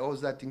 I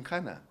was at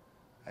Nkana.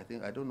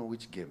 I don't know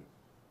which game,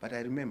 but I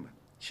remember.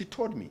 She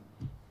told me,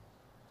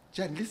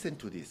 Jan, listen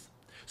to this.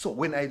 So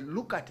when I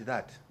look at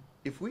that,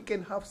 if we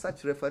can have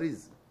such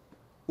referees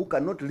who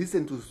cannot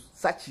listen to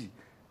such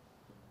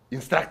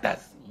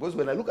instructors, because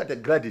when I look at the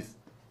Gladys,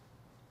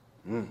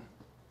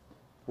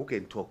 who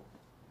can talk?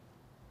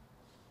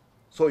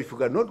 So if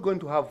we are not going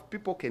to have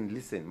people can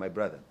listen, my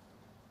brother,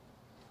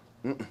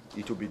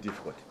 it will be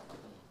difficult.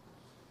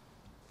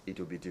 It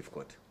will be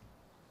difficult.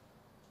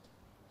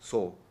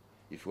 So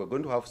if we're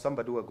going to have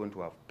somebody who are going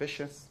to have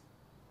patience,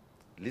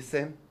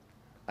 listen,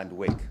 and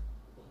work,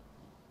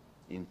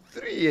 in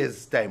 3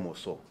 years' time or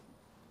so,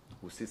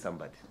 we'll see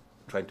somebody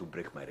trying to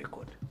break my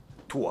record.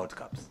 2 World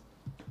Cups.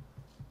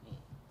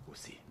 We'll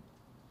see.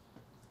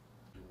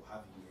 We will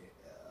have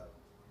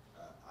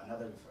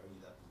another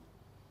referee that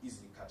will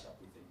easily catch up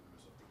with the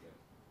rules of the game.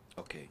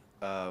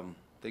 Okay.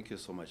 Thank you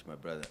so much, my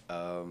brother.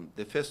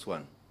 The first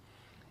one,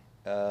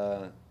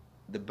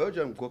 the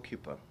Belgian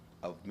goalkeeper,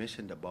 I've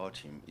mentioned about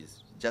him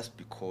is just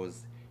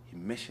because he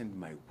mentioned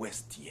my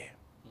worst year,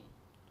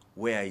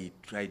 where he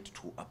tried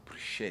to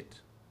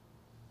appreciate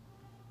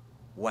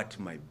what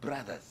my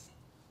brothers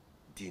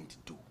didn't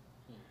do.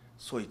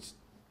 So it's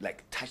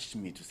like touched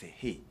me to say,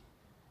 hey,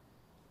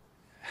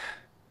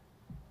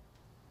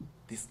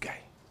 this guy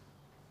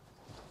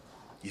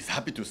is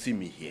happy to see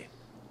me here.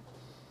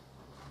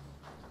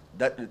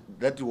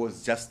 That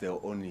was just the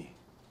only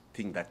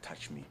thing that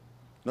touched me.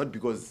 Not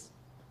because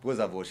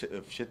I've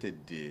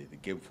officiated the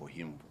game for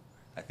him,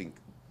 I think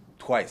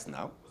twice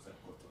now. Was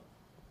that Courtois?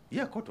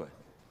 Yeah, Courtois.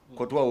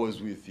 Courtois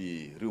was with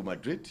Real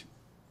Madrid.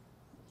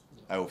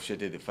 I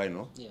officiated the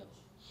final. Yeah.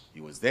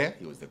 He was there.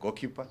 He was the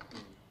goalkeeper.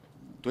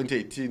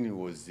 2018, he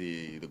was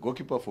the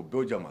goalkeeper for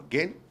Belgium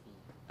again.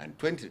 And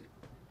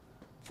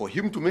for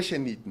him to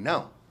mention it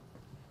now,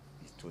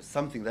 it was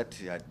something that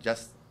had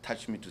just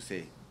touched me to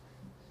say,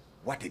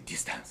 what a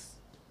distance.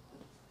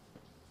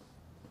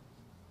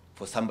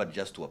 For somebody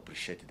just to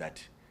appreciate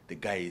that the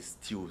guy is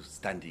still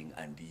standing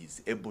and he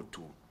is able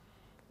to,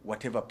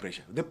 whatever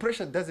pressure. The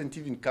pressure doesn't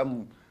even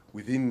come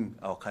within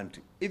our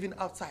country, even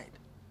outside.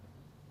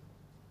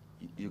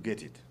 You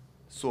get it?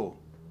 So,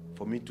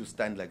 for me to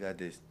stand like that,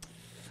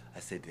 I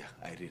said,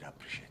 I really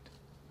appreciate.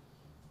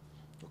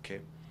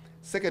 Okay?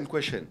 Second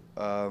question,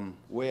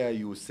 where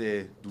you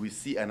say, do we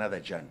see another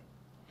Jan?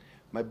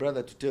 My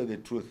brother, to tell the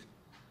truth,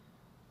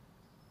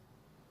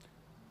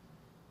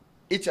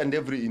 each and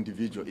every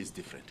individual is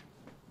different.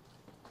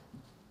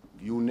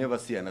 You will never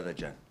see another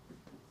Jan.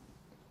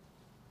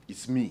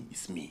 It's me,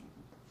 it's me.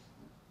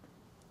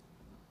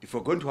 If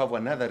we're going to have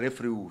another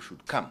referee who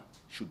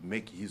should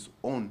make his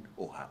own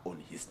or her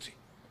own history.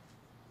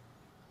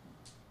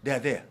 They are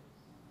there.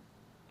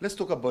 Let's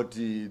talk about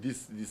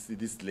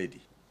this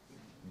lady,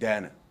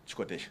 Diana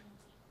Chikotesha.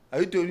 Are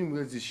you telling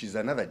me she's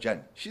another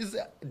Jan? She's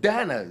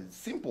Diana,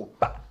 simple,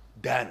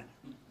 Diana.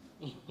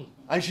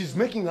 And she's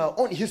making her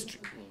own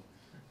history.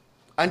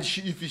 And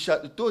if she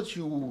thought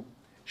she'll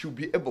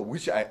be able,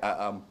 which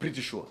I'm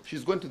pretty sure,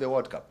 she's going to the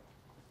World Cup.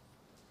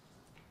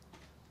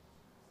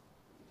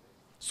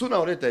 Sooner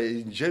or later,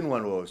 in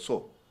January or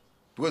so,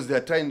 because they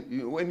are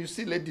trying, when you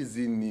see ladies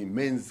in the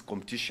men's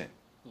competition,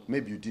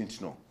 maybe you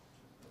didn't know.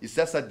 It's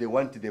just that they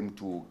want them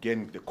to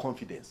gain the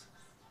confidence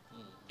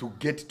to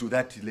get to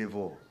that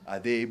level. Are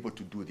they able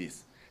to do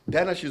this?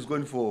 Diana, she's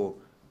going for,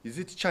 is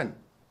it Chan?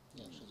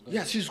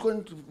 Yeah, she's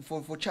going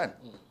for Chan.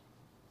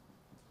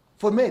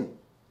 For men.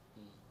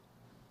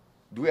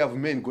 Do we have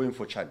men going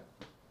for Chan?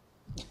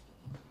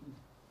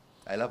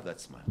 I love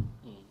that smile.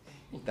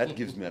 That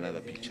gives me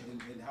another picture.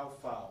 And how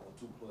far or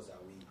too close are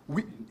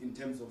we in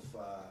terms of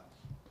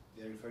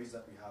the referees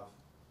that we have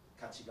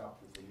catching up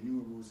with the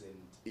new rules and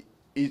the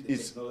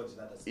technology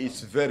that has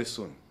It's come? very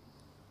soon.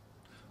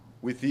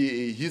 With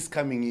his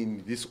coming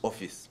in this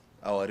office,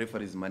 our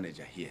referees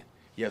manager here,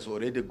 he has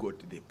already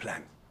got the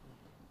plan,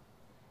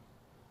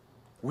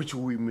 which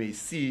we may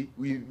see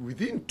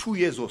within 2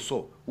 years or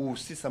so. We will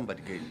see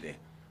somebody getting there,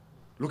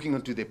 looking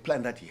into the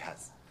plan that he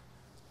has.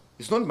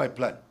 It's not my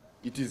plan.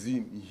 It is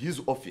in his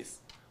office.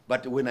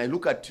 But when I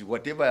look at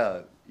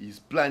whatever he's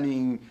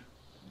planning,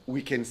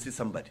 we can see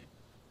somebody.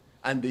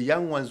 And the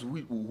young ones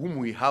whom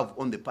we have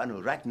on the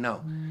panel right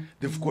now,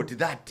 they've got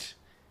that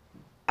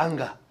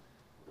anger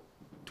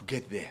to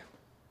get there.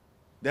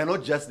 They're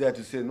not just there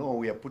to say, no,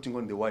 we are putting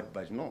on the white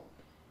badge. No.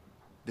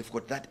 They've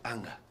got that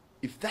anger.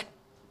 If that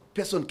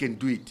person can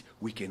do it,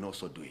 we can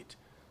also do it.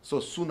 So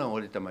sooner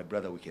or later, my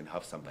brother, we can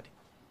have somebody.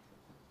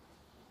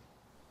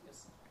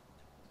 Yes.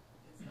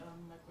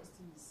 My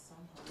question is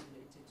somehow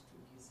related to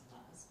his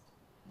last.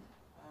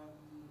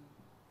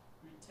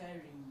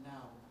 Retiring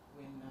now,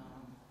 when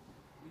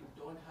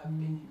have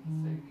any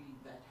referee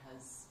that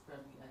has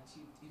probably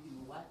achieved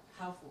even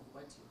half of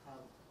what you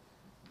have,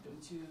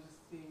 don't you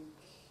think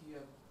you're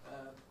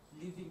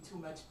leaving too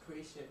much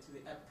pressure to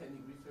the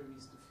upcoming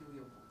referees to fill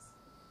your boots?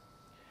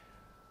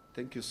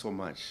 Thank you so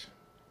much.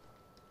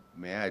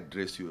 May I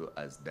address you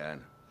as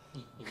Diana?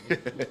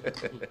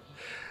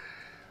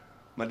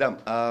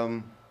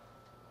 Madam,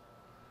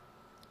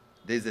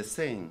 there's a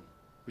saying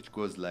which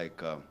goes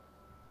like,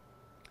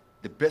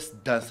 the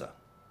best dancer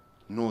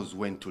knows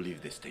when to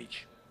leave the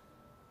stage.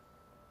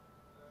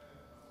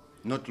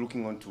 Not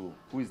looking on to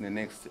who is the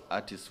next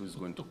artist who is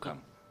going to come.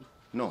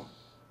 No.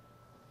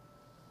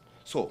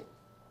 So,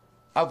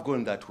 I've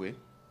gone that way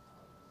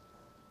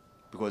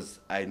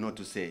because I know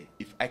to say,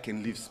 if I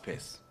can leave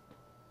space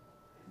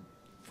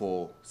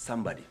for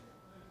somebody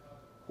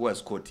who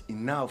has got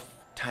enough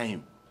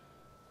time,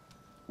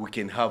 we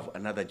can have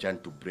another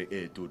chance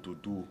to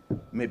do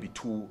maybe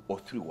 2 or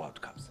 3 World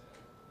Cups.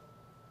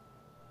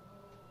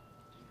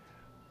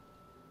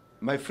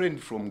 My friend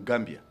from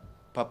Gambia,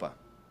 Papa,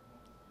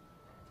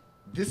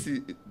 this is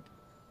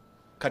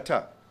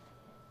Qatar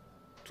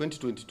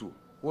 2022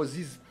 was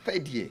his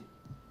 3rd year.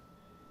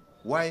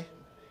 Why?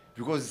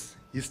 Because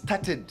he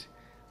started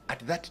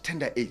at that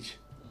tender age.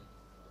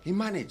 He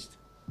managed.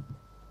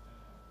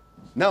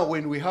 Now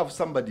when we have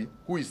somebody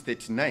who is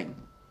 39,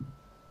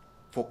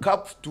 for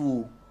CAF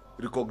to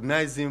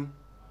recognize him,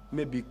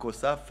 maybe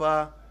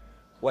Kosafa,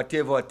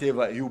 whatever,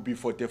 he'll be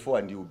 44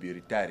 and he'll be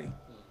retiring.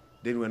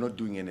 Then we're not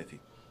doing anything.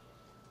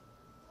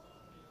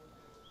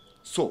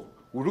 So,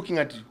 we're looking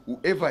at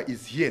whoever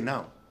is here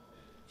now.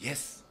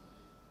 Yes,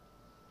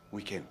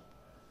 we can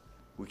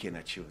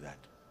achieve that.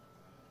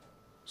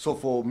 So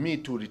for me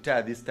to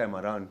retire this time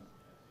around,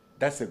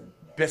 that's the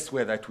best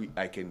way that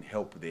I can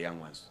help the young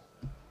ones.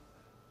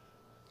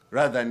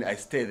 Rather than I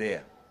stay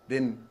there,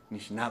 then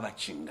nishnaba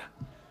chinga.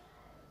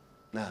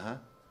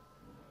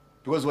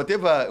 Because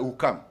whatever will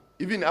come,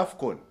 even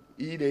AFCON,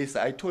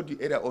 I told you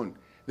earlier on,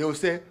 they will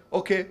say,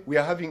 okay, we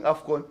are having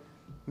AFCON.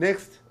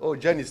 Next, oh,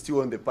 Janny is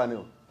still on the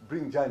panel.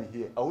 Bring Janny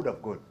here. I would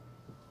have gone.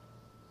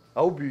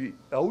 I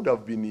would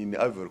have been in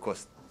Ivory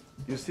Coast.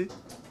 You see?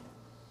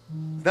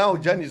 Now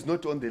Janny is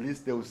not on the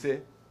list. They will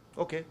say,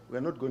 okay, we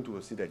are not going to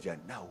consider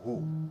Janny. Now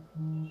who?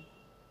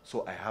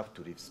 So I have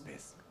to leave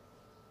space.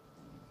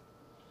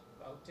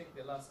 I'll take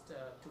the last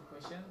 2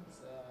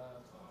 questions.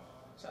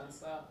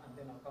 Chansa, and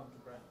then I'll come to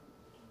Brian.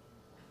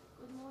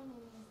 Good morning,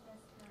 Mr.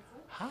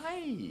 Sikazwe.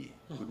 Hi.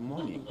 Good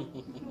morning.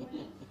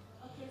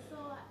 Okay, so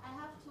I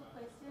have 2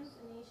 questions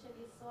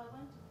initially. So I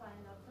want to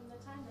find out, from the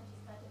time that you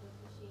started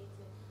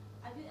officiating,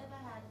 have you ever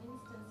had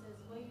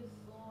instances where you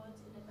thought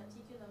in a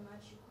particular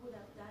match you could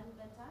have done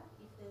better?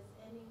 If there's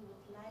any,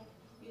 would like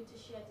you to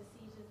share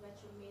decisions that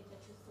you made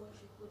that you thought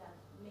you could have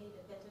made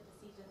a better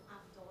decision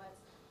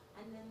afterwards.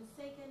 And then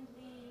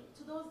secondly,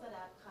 to those that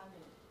are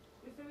coming,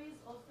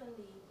 referees often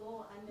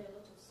go under a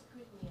lot of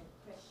scrutiny and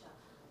pressure.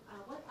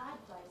 What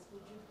advice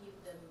would you give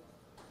them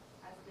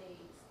as they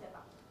step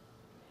up?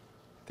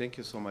 Thank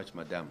you so much,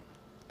 Madam.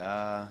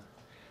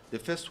 The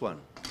first one,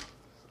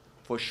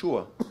 for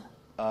sure,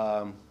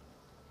 I've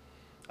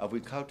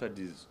encountered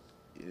this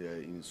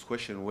in this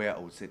question where I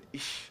would say,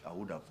 I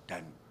would have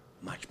done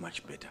much,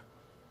 much better.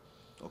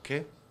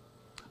 Okay?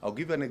 I'll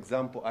give an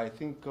example. I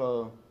think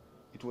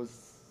it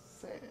was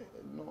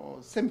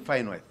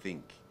semi-final, I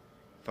think.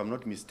 If I'm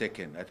not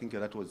mistaken, I think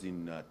that was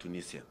in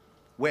Tunisia,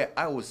 where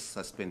I was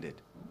suspended.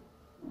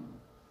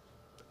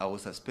 I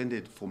was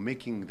suspended for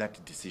making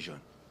that decision.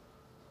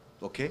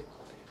 Okay?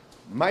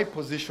 My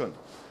position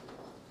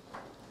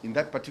in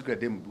that particular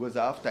game, because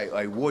after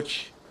I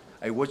watched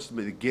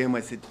the game,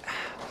 I said,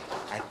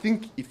 I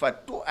think if I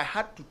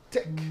had to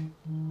take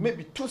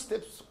maybe 2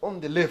 steps on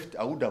the left,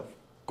 I would have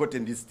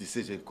gotten this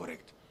decision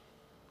correct.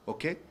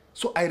 Okay?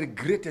 So I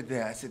regretted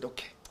there. I said,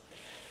 okay,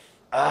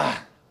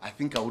 I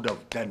think I would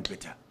have done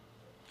better.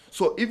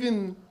 So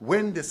even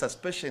when the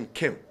suspension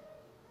came,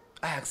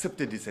 I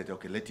accepted it, said,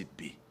 okay, let it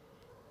be.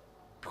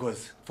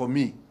 Because for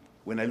me,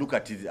 when I look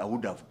at it, I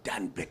would have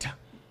done better.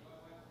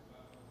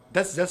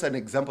 That's just an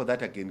example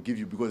that I can give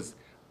you because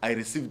I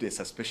received a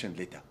suspension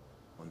letter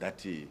on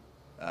that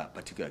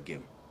particular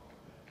game.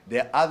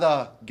 There are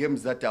other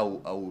games that I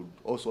would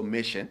also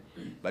mention,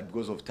 but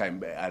because of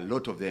time, a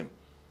lot of them,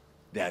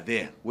 they are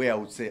there, where I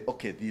would say,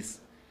 okay,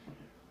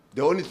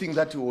 the only thing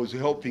that was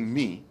helping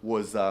me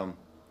was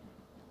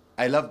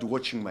I loved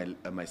watching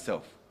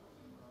myself.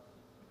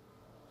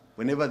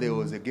 Whenever there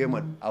was a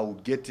game, I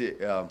would get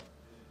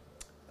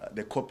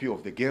the copy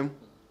of the game,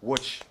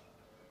 watch.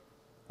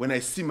 When I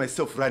see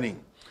myself running,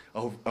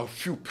 I'll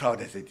feel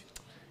proud. I said,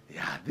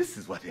 yeah, this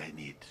is what I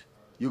need.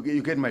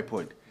 You get my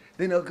point.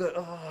 Then I'll go,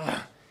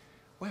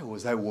 why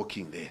was I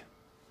walking there?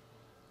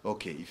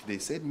 Okay, if they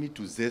send me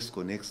to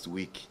Zesco next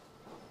week,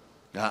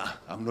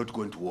 I'm not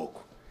going to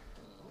walk.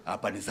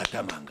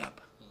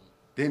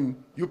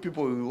 Then you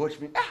people will watch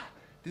me,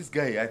 this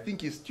guy, I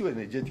think he's too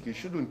energetic, he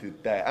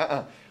shouldn't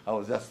die. I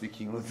was just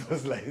thinking of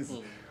those lines.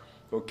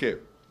 Okay.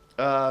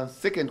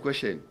 Second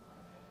question.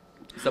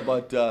 It's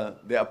about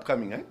the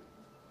upcoming.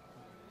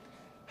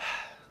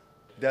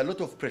 There are a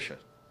lot of pressure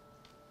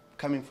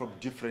coming from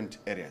different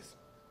areas.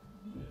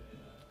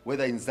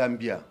 Whether in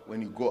Zambia,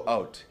 when you go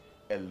out,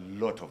 a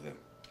lot of them.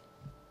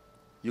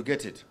 You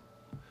get it?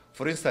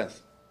 For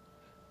instance,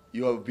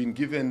 you have been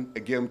given a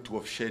game to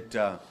officiate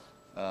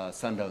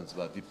Sundowns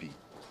by VP.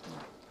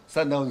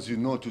 Sundowns, you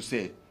know, to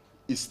say,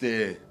 it's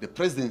the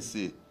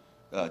presidency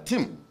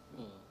team.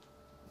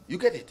 You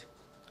get it?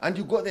 And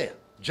you go there.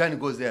 Janny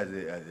goes there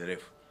as a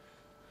ref.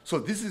 So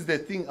this is the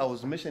thing I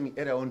was mentioning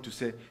earlier on, to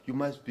say you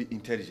must be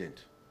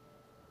intelligent.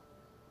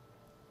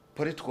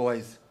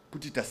 Political-wise,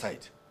 put it aside.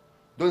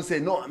 Don't say,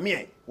 no,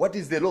 me, what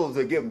is the law of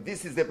the game?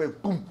 This is the,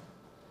 boom.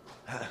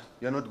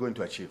 You're not going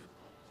to achieve.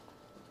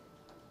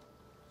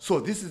 So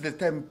this is the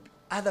time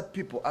other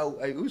people,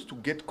 I used to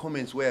get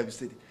comments where I've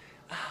said,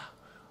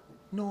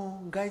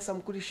 no, guys,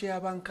 I'm going to share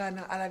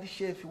Bankana, Aladi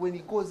Chef. When he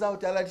goes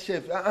out, Aladi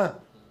Chef.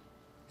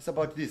 It's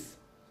about this.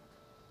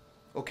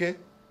 Okay?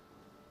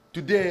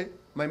 Today,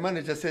 my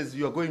manager says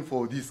you are going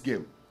for this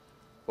game.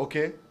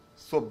 Okay?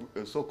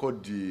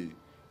 So-called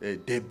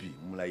Debbie,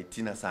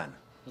 mulaitina sana.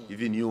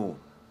 Even you,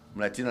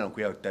 mulatina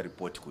nakuya uta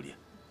report kulia.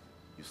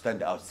 You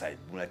stand outside,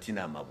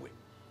 mulatina mabwe.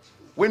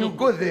 When you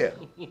go there,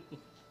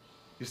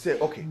 you say,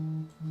 okay,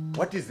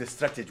 what is the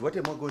strategy? What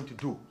am I going to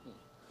do?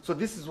 So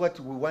this is what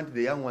we want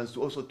the young ones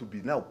to also to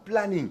be now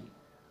planning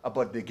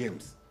about the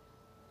games.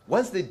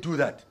 Once they do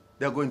that,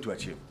 they're going to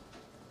achieve.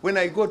 When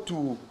I go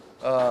to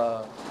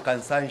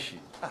Kansanshi,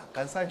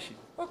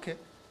 okay,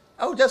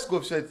 I'll just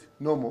go straight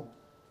normal.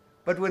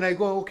 But when I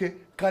go, okay,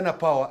 Kana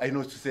Power, I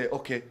know to say,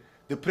 okay,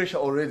 the pressure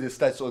already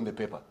starts on the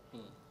paper.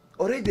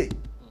 Already.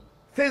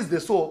 Thursday,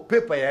 so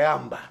paper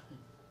yayamba.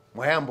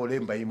 Mwayambo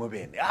lemba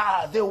imobene.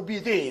 There will be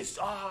this.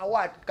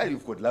 What? Kind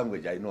of code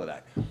language, I know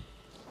that.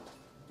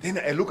 Then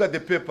I look at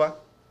the paper,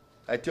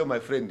 I tell my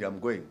friend,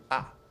 I'm going,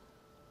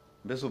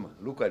 Mbesuma,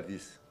 look at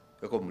this.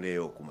 What?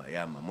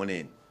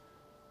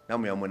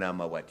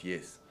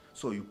 Yes.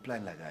 So you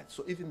plan like that.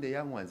 So even the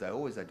young ones, I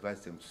always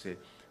advise them to say,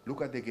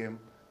 look at the game,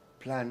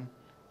 plan,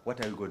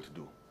 what are you going to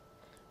do?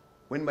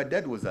 When my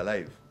dad was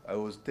alive, I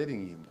was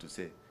telling him to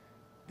say,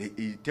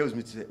 he tells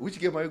me to say, which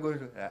game are you going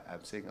to?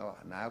 I'm saying,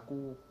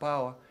 Naku,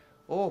 Power.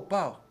 Oh,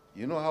 Power.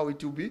 You know how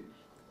it will be?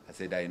 I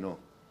said, I know.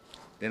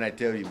 Then I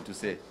tell him to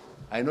say,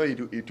 I know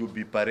it will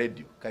be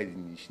parade.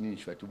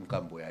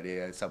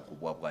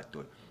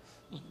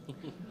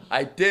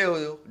 I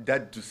tell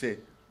Dad to say,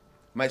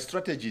 my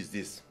strategy is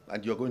this,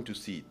 and you're going to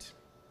see it.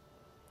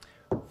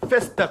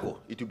 First tackle,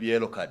 it will be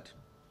yellow card.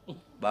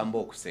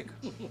 Bambo kuseka.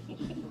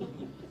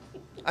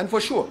 And for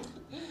sure,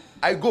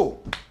 I go,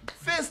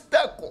 first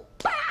tackle,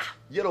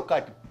 yellow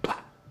card,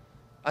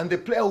 and the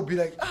player will be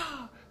like,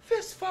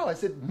 first foul. I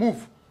said,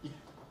 move.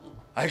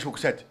 I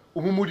said,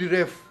 umumudi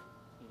ref.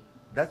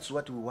 That's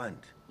what we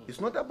want. It's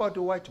not about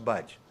the white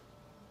badge.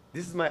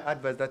 This is my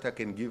advice that I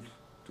can give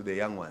to the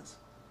young ones.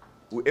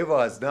 Whoever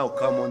has now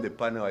come on the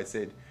panel, I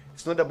said,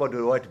 it's not about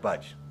the white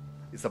badge.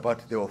 It's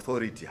about the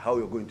authority, how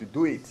you're going to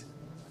do it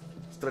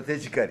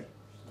strategically.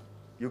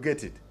 You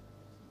get it?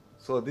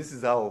 So this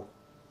is how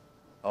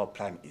our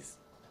plan is.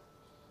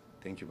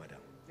 Thank you, madam.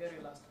 Very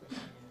last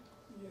question.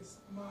 Yes,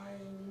 my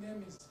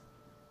name is,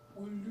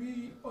 will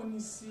we only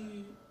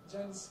see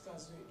Janny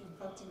Sikazwe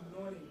imparting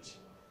knowledge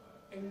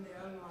in the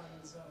young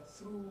ones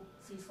through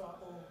FIFA,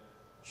 or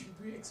should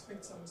we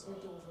expect some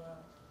sort of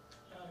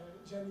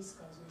Janny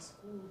Sikazwe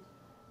school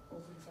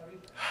of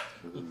referee?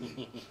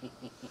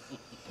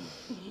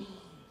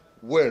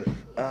 Well,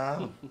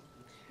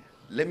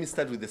 let me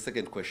start with the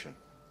second question.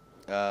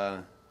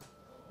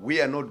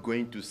 We are not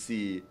going to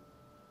see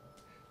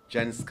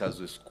Janny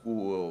Sikazwe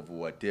school of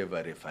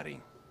whatever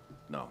refereeing.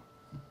 No.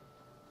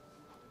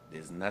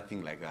 There's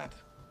nothing like that.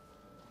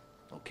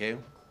 Okay?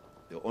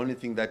 The only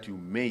thing that you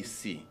may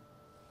see,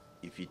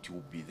 if it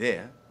will be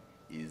there,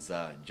 is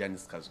Janny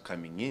Sikazwe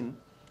coming in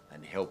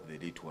and help the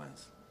little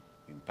ones.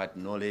 Impart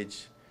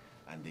knowledge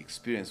and the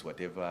experience,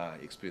 whatever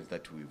experience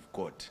that we've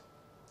got,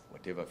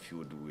 whatever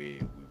field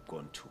we've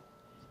gone to.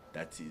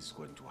 That is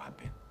going to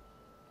happen.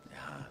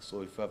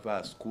 So if ever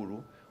a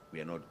school, we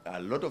are not,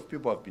 a lot of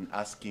people have been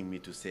asking me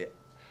to say,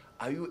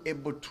 are you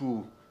able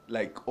to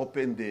like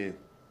open the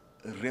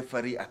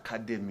referee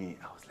academy?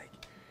 I was like,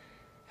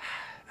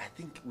 I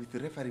think with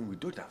refereeing we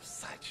don't have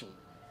such.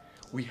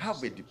 We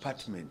have a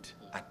department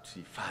at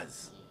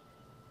FAS,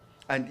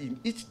 and in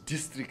each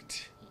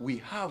district we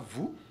have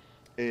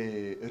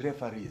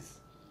referees.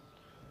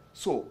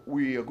 So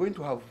we are going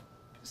to have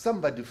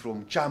somebody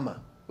from Chama.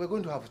 We're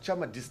going to have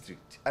Chama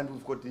district, and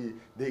we've got the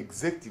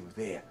executive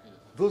there.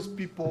 Those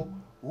people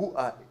who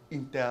are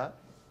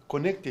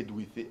interconnected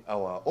with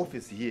our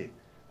office here,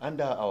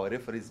 under our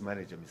referees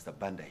manager, Mr.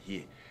 Banda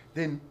here.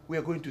 Then we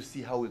are going to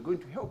see how we're going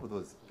to help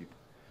those people.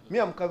 Me,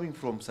 I'm coming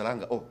from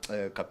Salanga,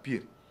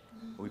 Kapir.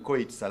 We call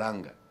it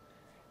Salanga.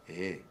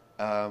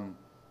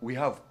 We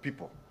have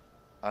people,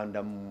 and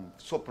I'm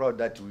so proud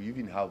that we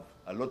even have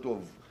a lot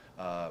of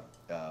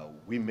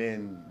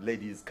women,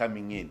 ladies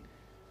coming in.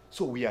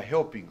 So we are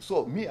helping.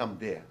 So me, I'm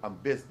there. I'm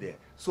based there.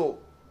 So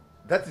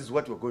that is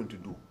what we're going to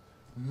do.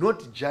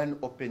 Not Jan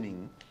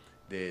opening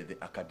the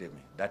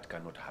academy. That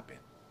cannot happen.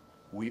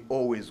 we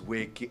always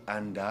work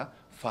under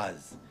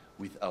FAS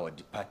with our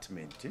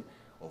department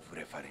of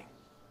refereeing.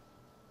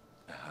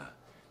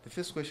 The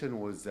first question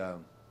was... how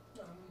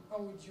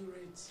would you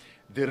rate?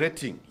 The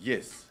rating,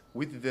 yes.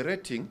 With the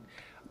rating,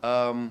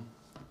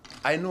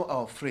 I know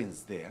our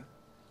friends there,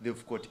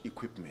 they've got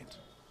equipment,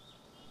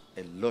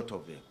 a lot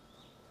of them,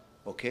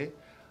 okay?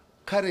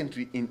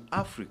 Currently in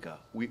Africa,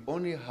 we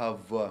only have,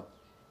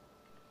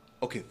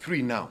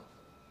 3 now.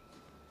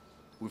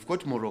 We've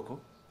got Morocco,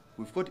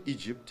 we've got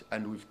Egypt,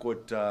 and we've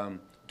got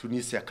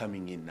Tunisia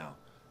coming in now,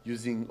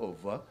 using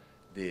over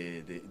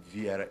the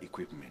VR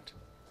equipment,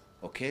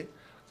 okay?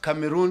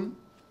 Cameroon,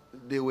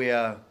 they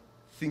were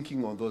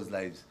thinking on those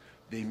lines.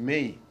 They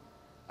may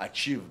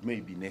achieve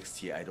maybe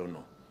next year, I don't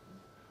know.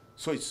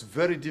 So it's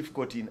very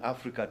difficult in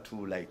Africa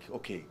to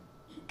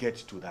get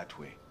to that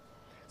way.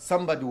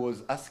 Somebody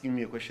was asking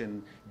me a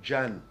question,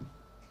 Jan,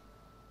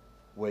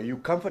 were you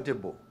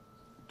comfortable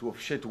to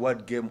officiate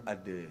what game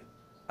at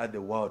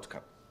the World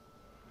Cup?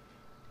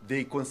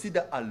 They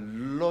consider a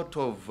lot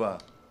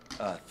of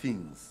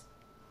things.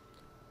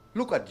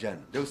 Look at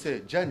Jan. They'll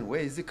say, Jan, where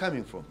is he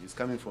coming from? He's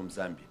coming from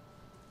Zambia.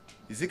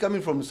 Is he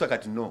coming from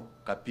Lusaka? No,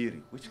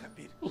 Kapiri. Which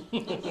Kapiri?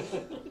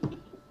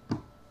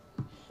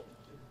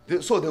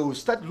 So they will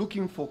start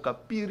looking for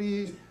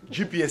Kapiri,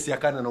 GPS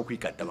yakana no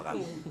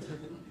kwikata.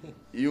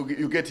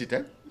 You get it,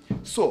 eh?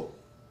 So,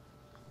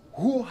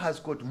 who has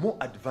got more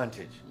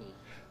advantage?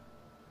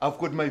 I've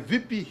got my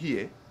VP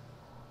here,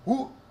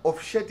 who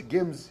officiate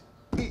games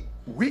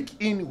week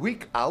in,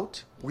 week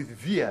out with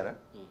VR,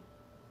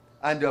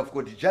 and I've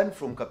got Jan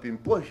from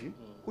Kapimposhi,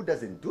 who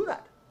doesn't do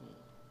that.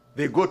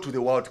 They go to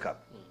the World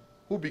Cup.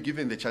 Who'll be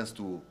given the chance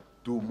to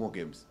do more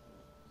games?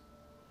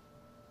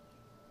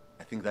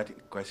 I think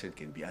that question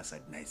can be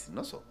answered nicely,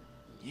 not so?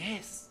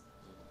 Yes.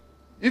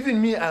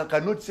 Even me, I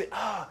cannot say,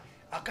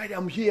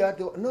 I'm here.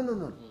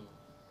 No.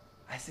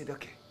 I said,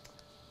 okay,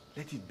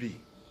 let it be.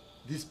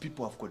 These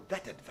people have got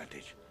that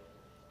advantage.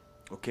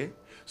 Okay?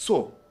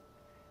 So,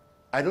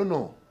 I don't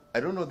know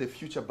the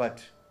future,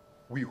 but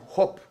we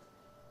hope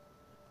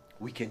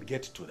we can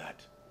get to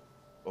that.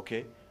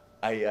 Okay?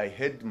 I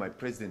heard my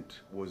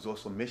president was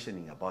also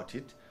mentioning about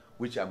it,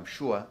 which I'm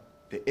sure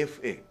the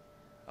FA,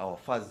 our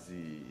FAS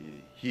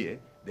here,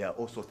 they are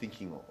also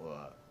thinking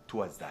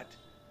towards that.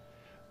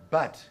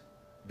 But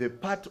the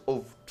part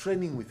of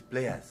training with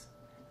players,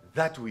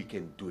 that we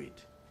can do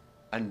it.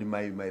 And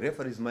my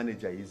referees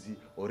manager is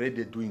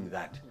already doing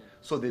that.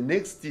 So the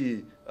next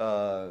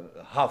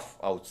half,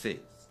 I would say,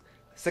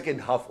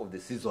 second half of the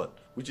season,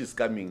 which is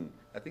coming,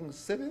 I think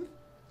 7th?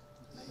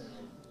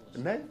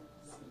 9th?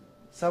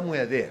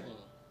 Somewhere there.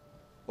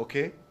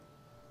 Okay?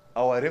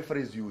 Our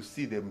referees, you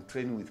see them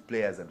training with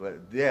players, and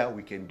there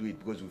we can do it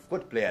because we've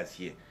got players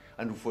here.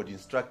 And for the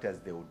instructors,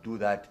 they will do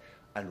that,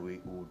 and we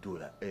will do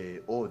that,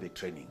 all the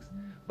trainings.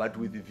 But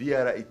with the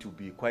VR, it will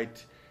be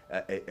quite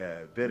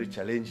a very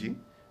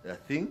challenging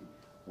thing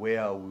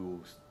where we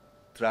will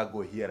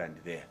struggle here and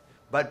there.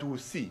 But we'll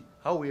see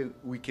how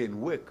we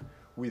can work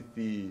with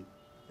the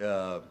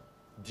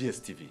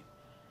DSTV.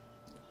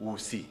 We'll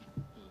see.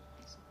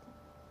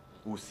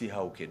 We'll see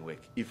how we can work.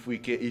 If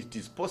it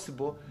is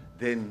possible,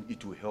 then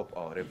it will help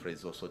our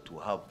referees also to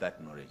have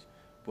that knowledge.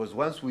 Because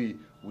once we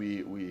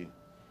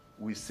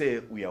say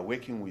we are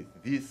working with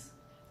this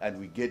and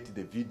we get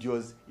the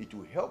videos, it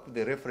will help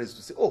the referees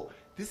to say, oh,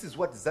 this is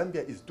what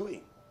Zambia is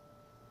doing.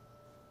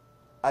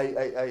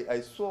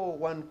 I saw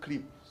one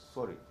clip,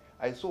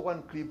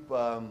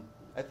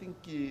 I think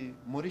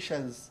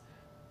Mauritians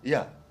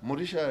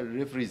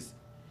referees,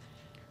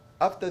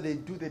 after they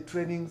do the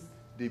trainings,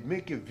 they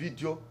make a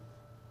video,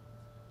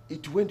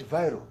 it went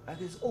viral, and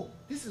they say, oh,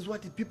 this is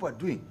what the people are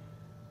doing.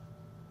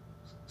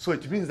 So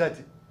it means that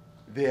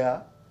they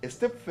are a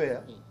step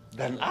further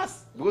than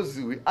us, because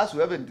we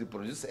haven't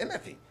produced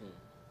anything.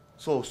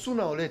 So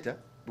sooner or later,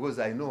 because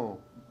I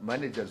know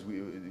managers,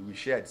 we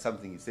shared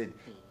something, he said,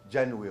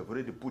 Janny, we have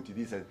already put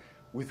this, and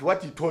with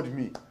what he told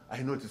me,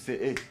 I know to say,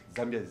 hey,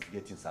 Zambia is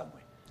getting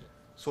somewhere.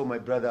 So my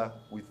brother,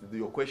 with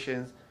your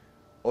questions,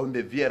 on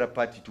the VR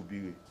party to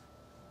be,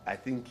 I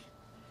think,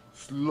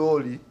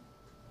 slowly,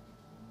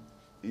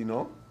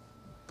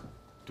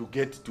 to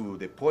get to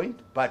the point,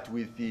 but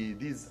with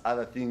these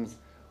other things,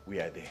 we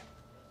are there.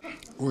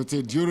 With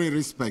a due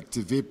respect,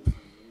 VIP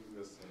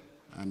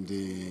and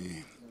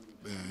the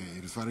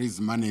referees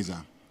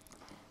manager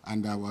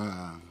and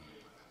our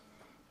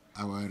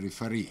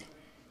referee,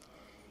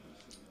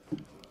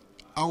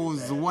 I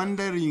was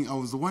wondering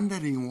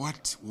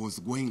what was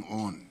going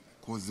on,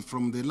 because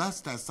from the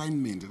last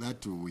assignment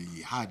that we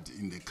had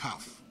in the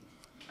CAF,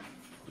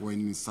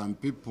 when some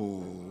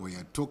people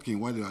were talking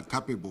what they were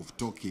capable of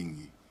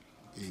talking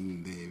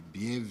in the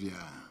behavior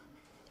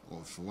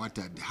of what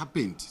had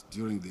happened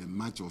during the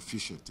match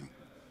officiating,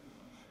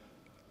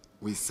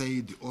 we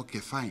said, okay,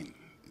 fine,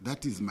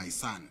 that is my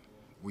son.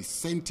 We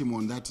sent him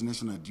on that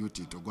national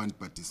duty to go and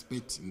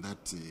participate in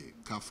that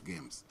CAF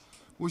games.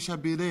 We shall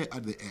be there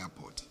at the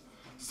airport.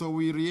 So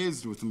we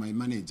liaised with my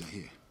manager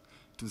here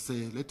to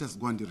say, let us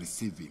go and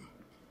receive him.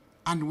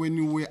 And when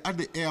we were at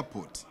the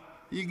airport,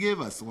 he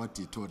gave us what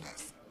he told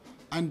us.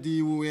 And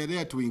we were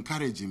there to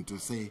encourage him to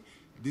say,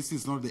 this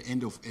is not the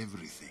end of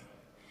everything.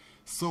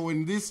 So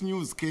when this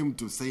news came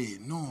to say,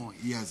 no,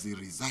 he has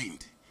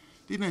resigned,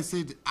 then I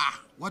said,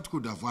 what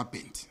could have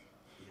happened?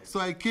 So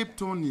I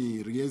kept on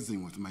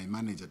liaising with my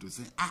manager to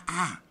say,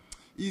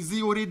 is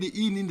he already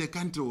in the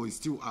country or is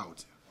still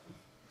out?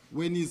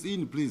 When he's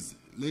in, please,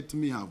 let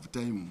me have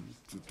time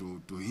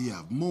to hear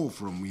more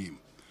from him.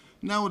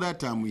 Now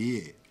that I'm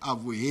here,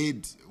 I've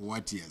heard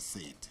what he has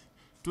said.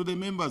 To the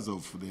members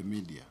of the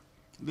media,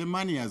 the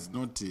man has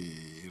not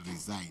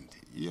resigned.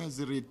 He has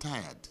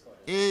retired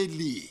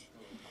early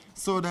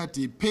so that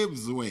he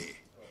paves way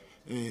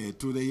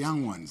to the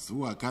young ones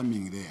who are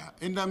coming there.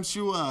 And I'm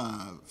sure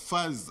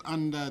Faz,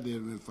 under the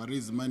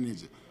referee's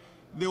manager,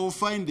 they will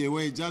find a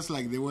way, just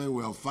like the way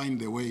we will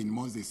find a way in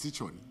Moses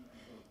Sichoni,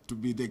 to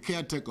be the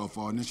caretaker of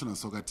our national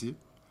soccer team.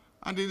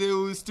 And they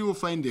will still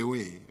find a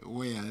way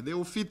where they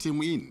will fit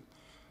him in.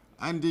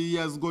 And he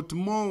has got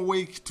more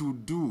work to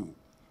do.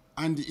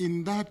 And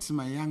in that,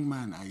 my young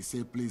man, I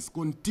say, please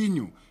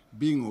continue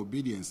being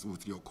obedient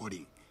with your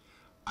calling.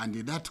 And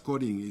that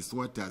calling is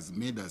what has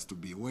made us to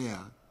be where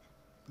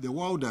the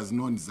world has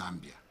known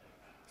Zambia.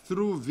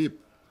 Through VIP,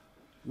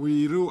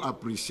 we really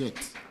appreciate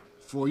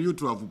for you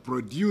to have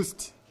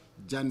produced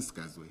Janny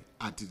Sikazwe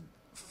at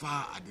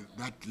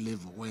that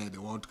level where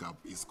the World Cup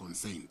is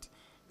concerned.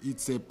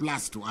 It's a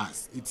plus to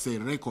us. It's a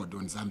record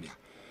on Zambia.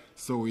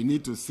 So we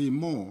need to see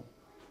more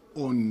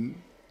on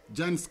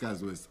Janny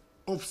Sikazwe's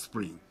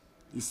offspring.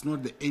 It's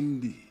not the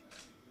end,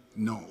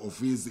 of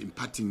his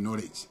imparting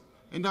knowledge.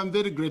 And I'm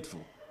very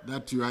grateful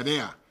that you are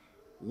there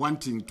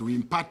wanting to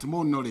impart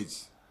more knowledge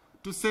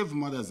to save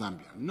Mother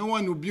Zambia. No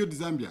one will build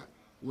Zambia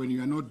when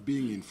you are not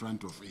being in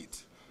front of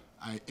it.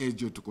 I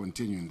urge you to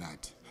continue in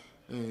that.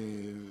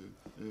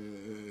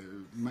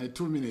 My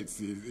 2 minutes,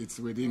 it's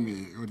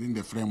within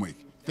the framework.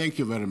 Thank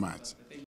you very much.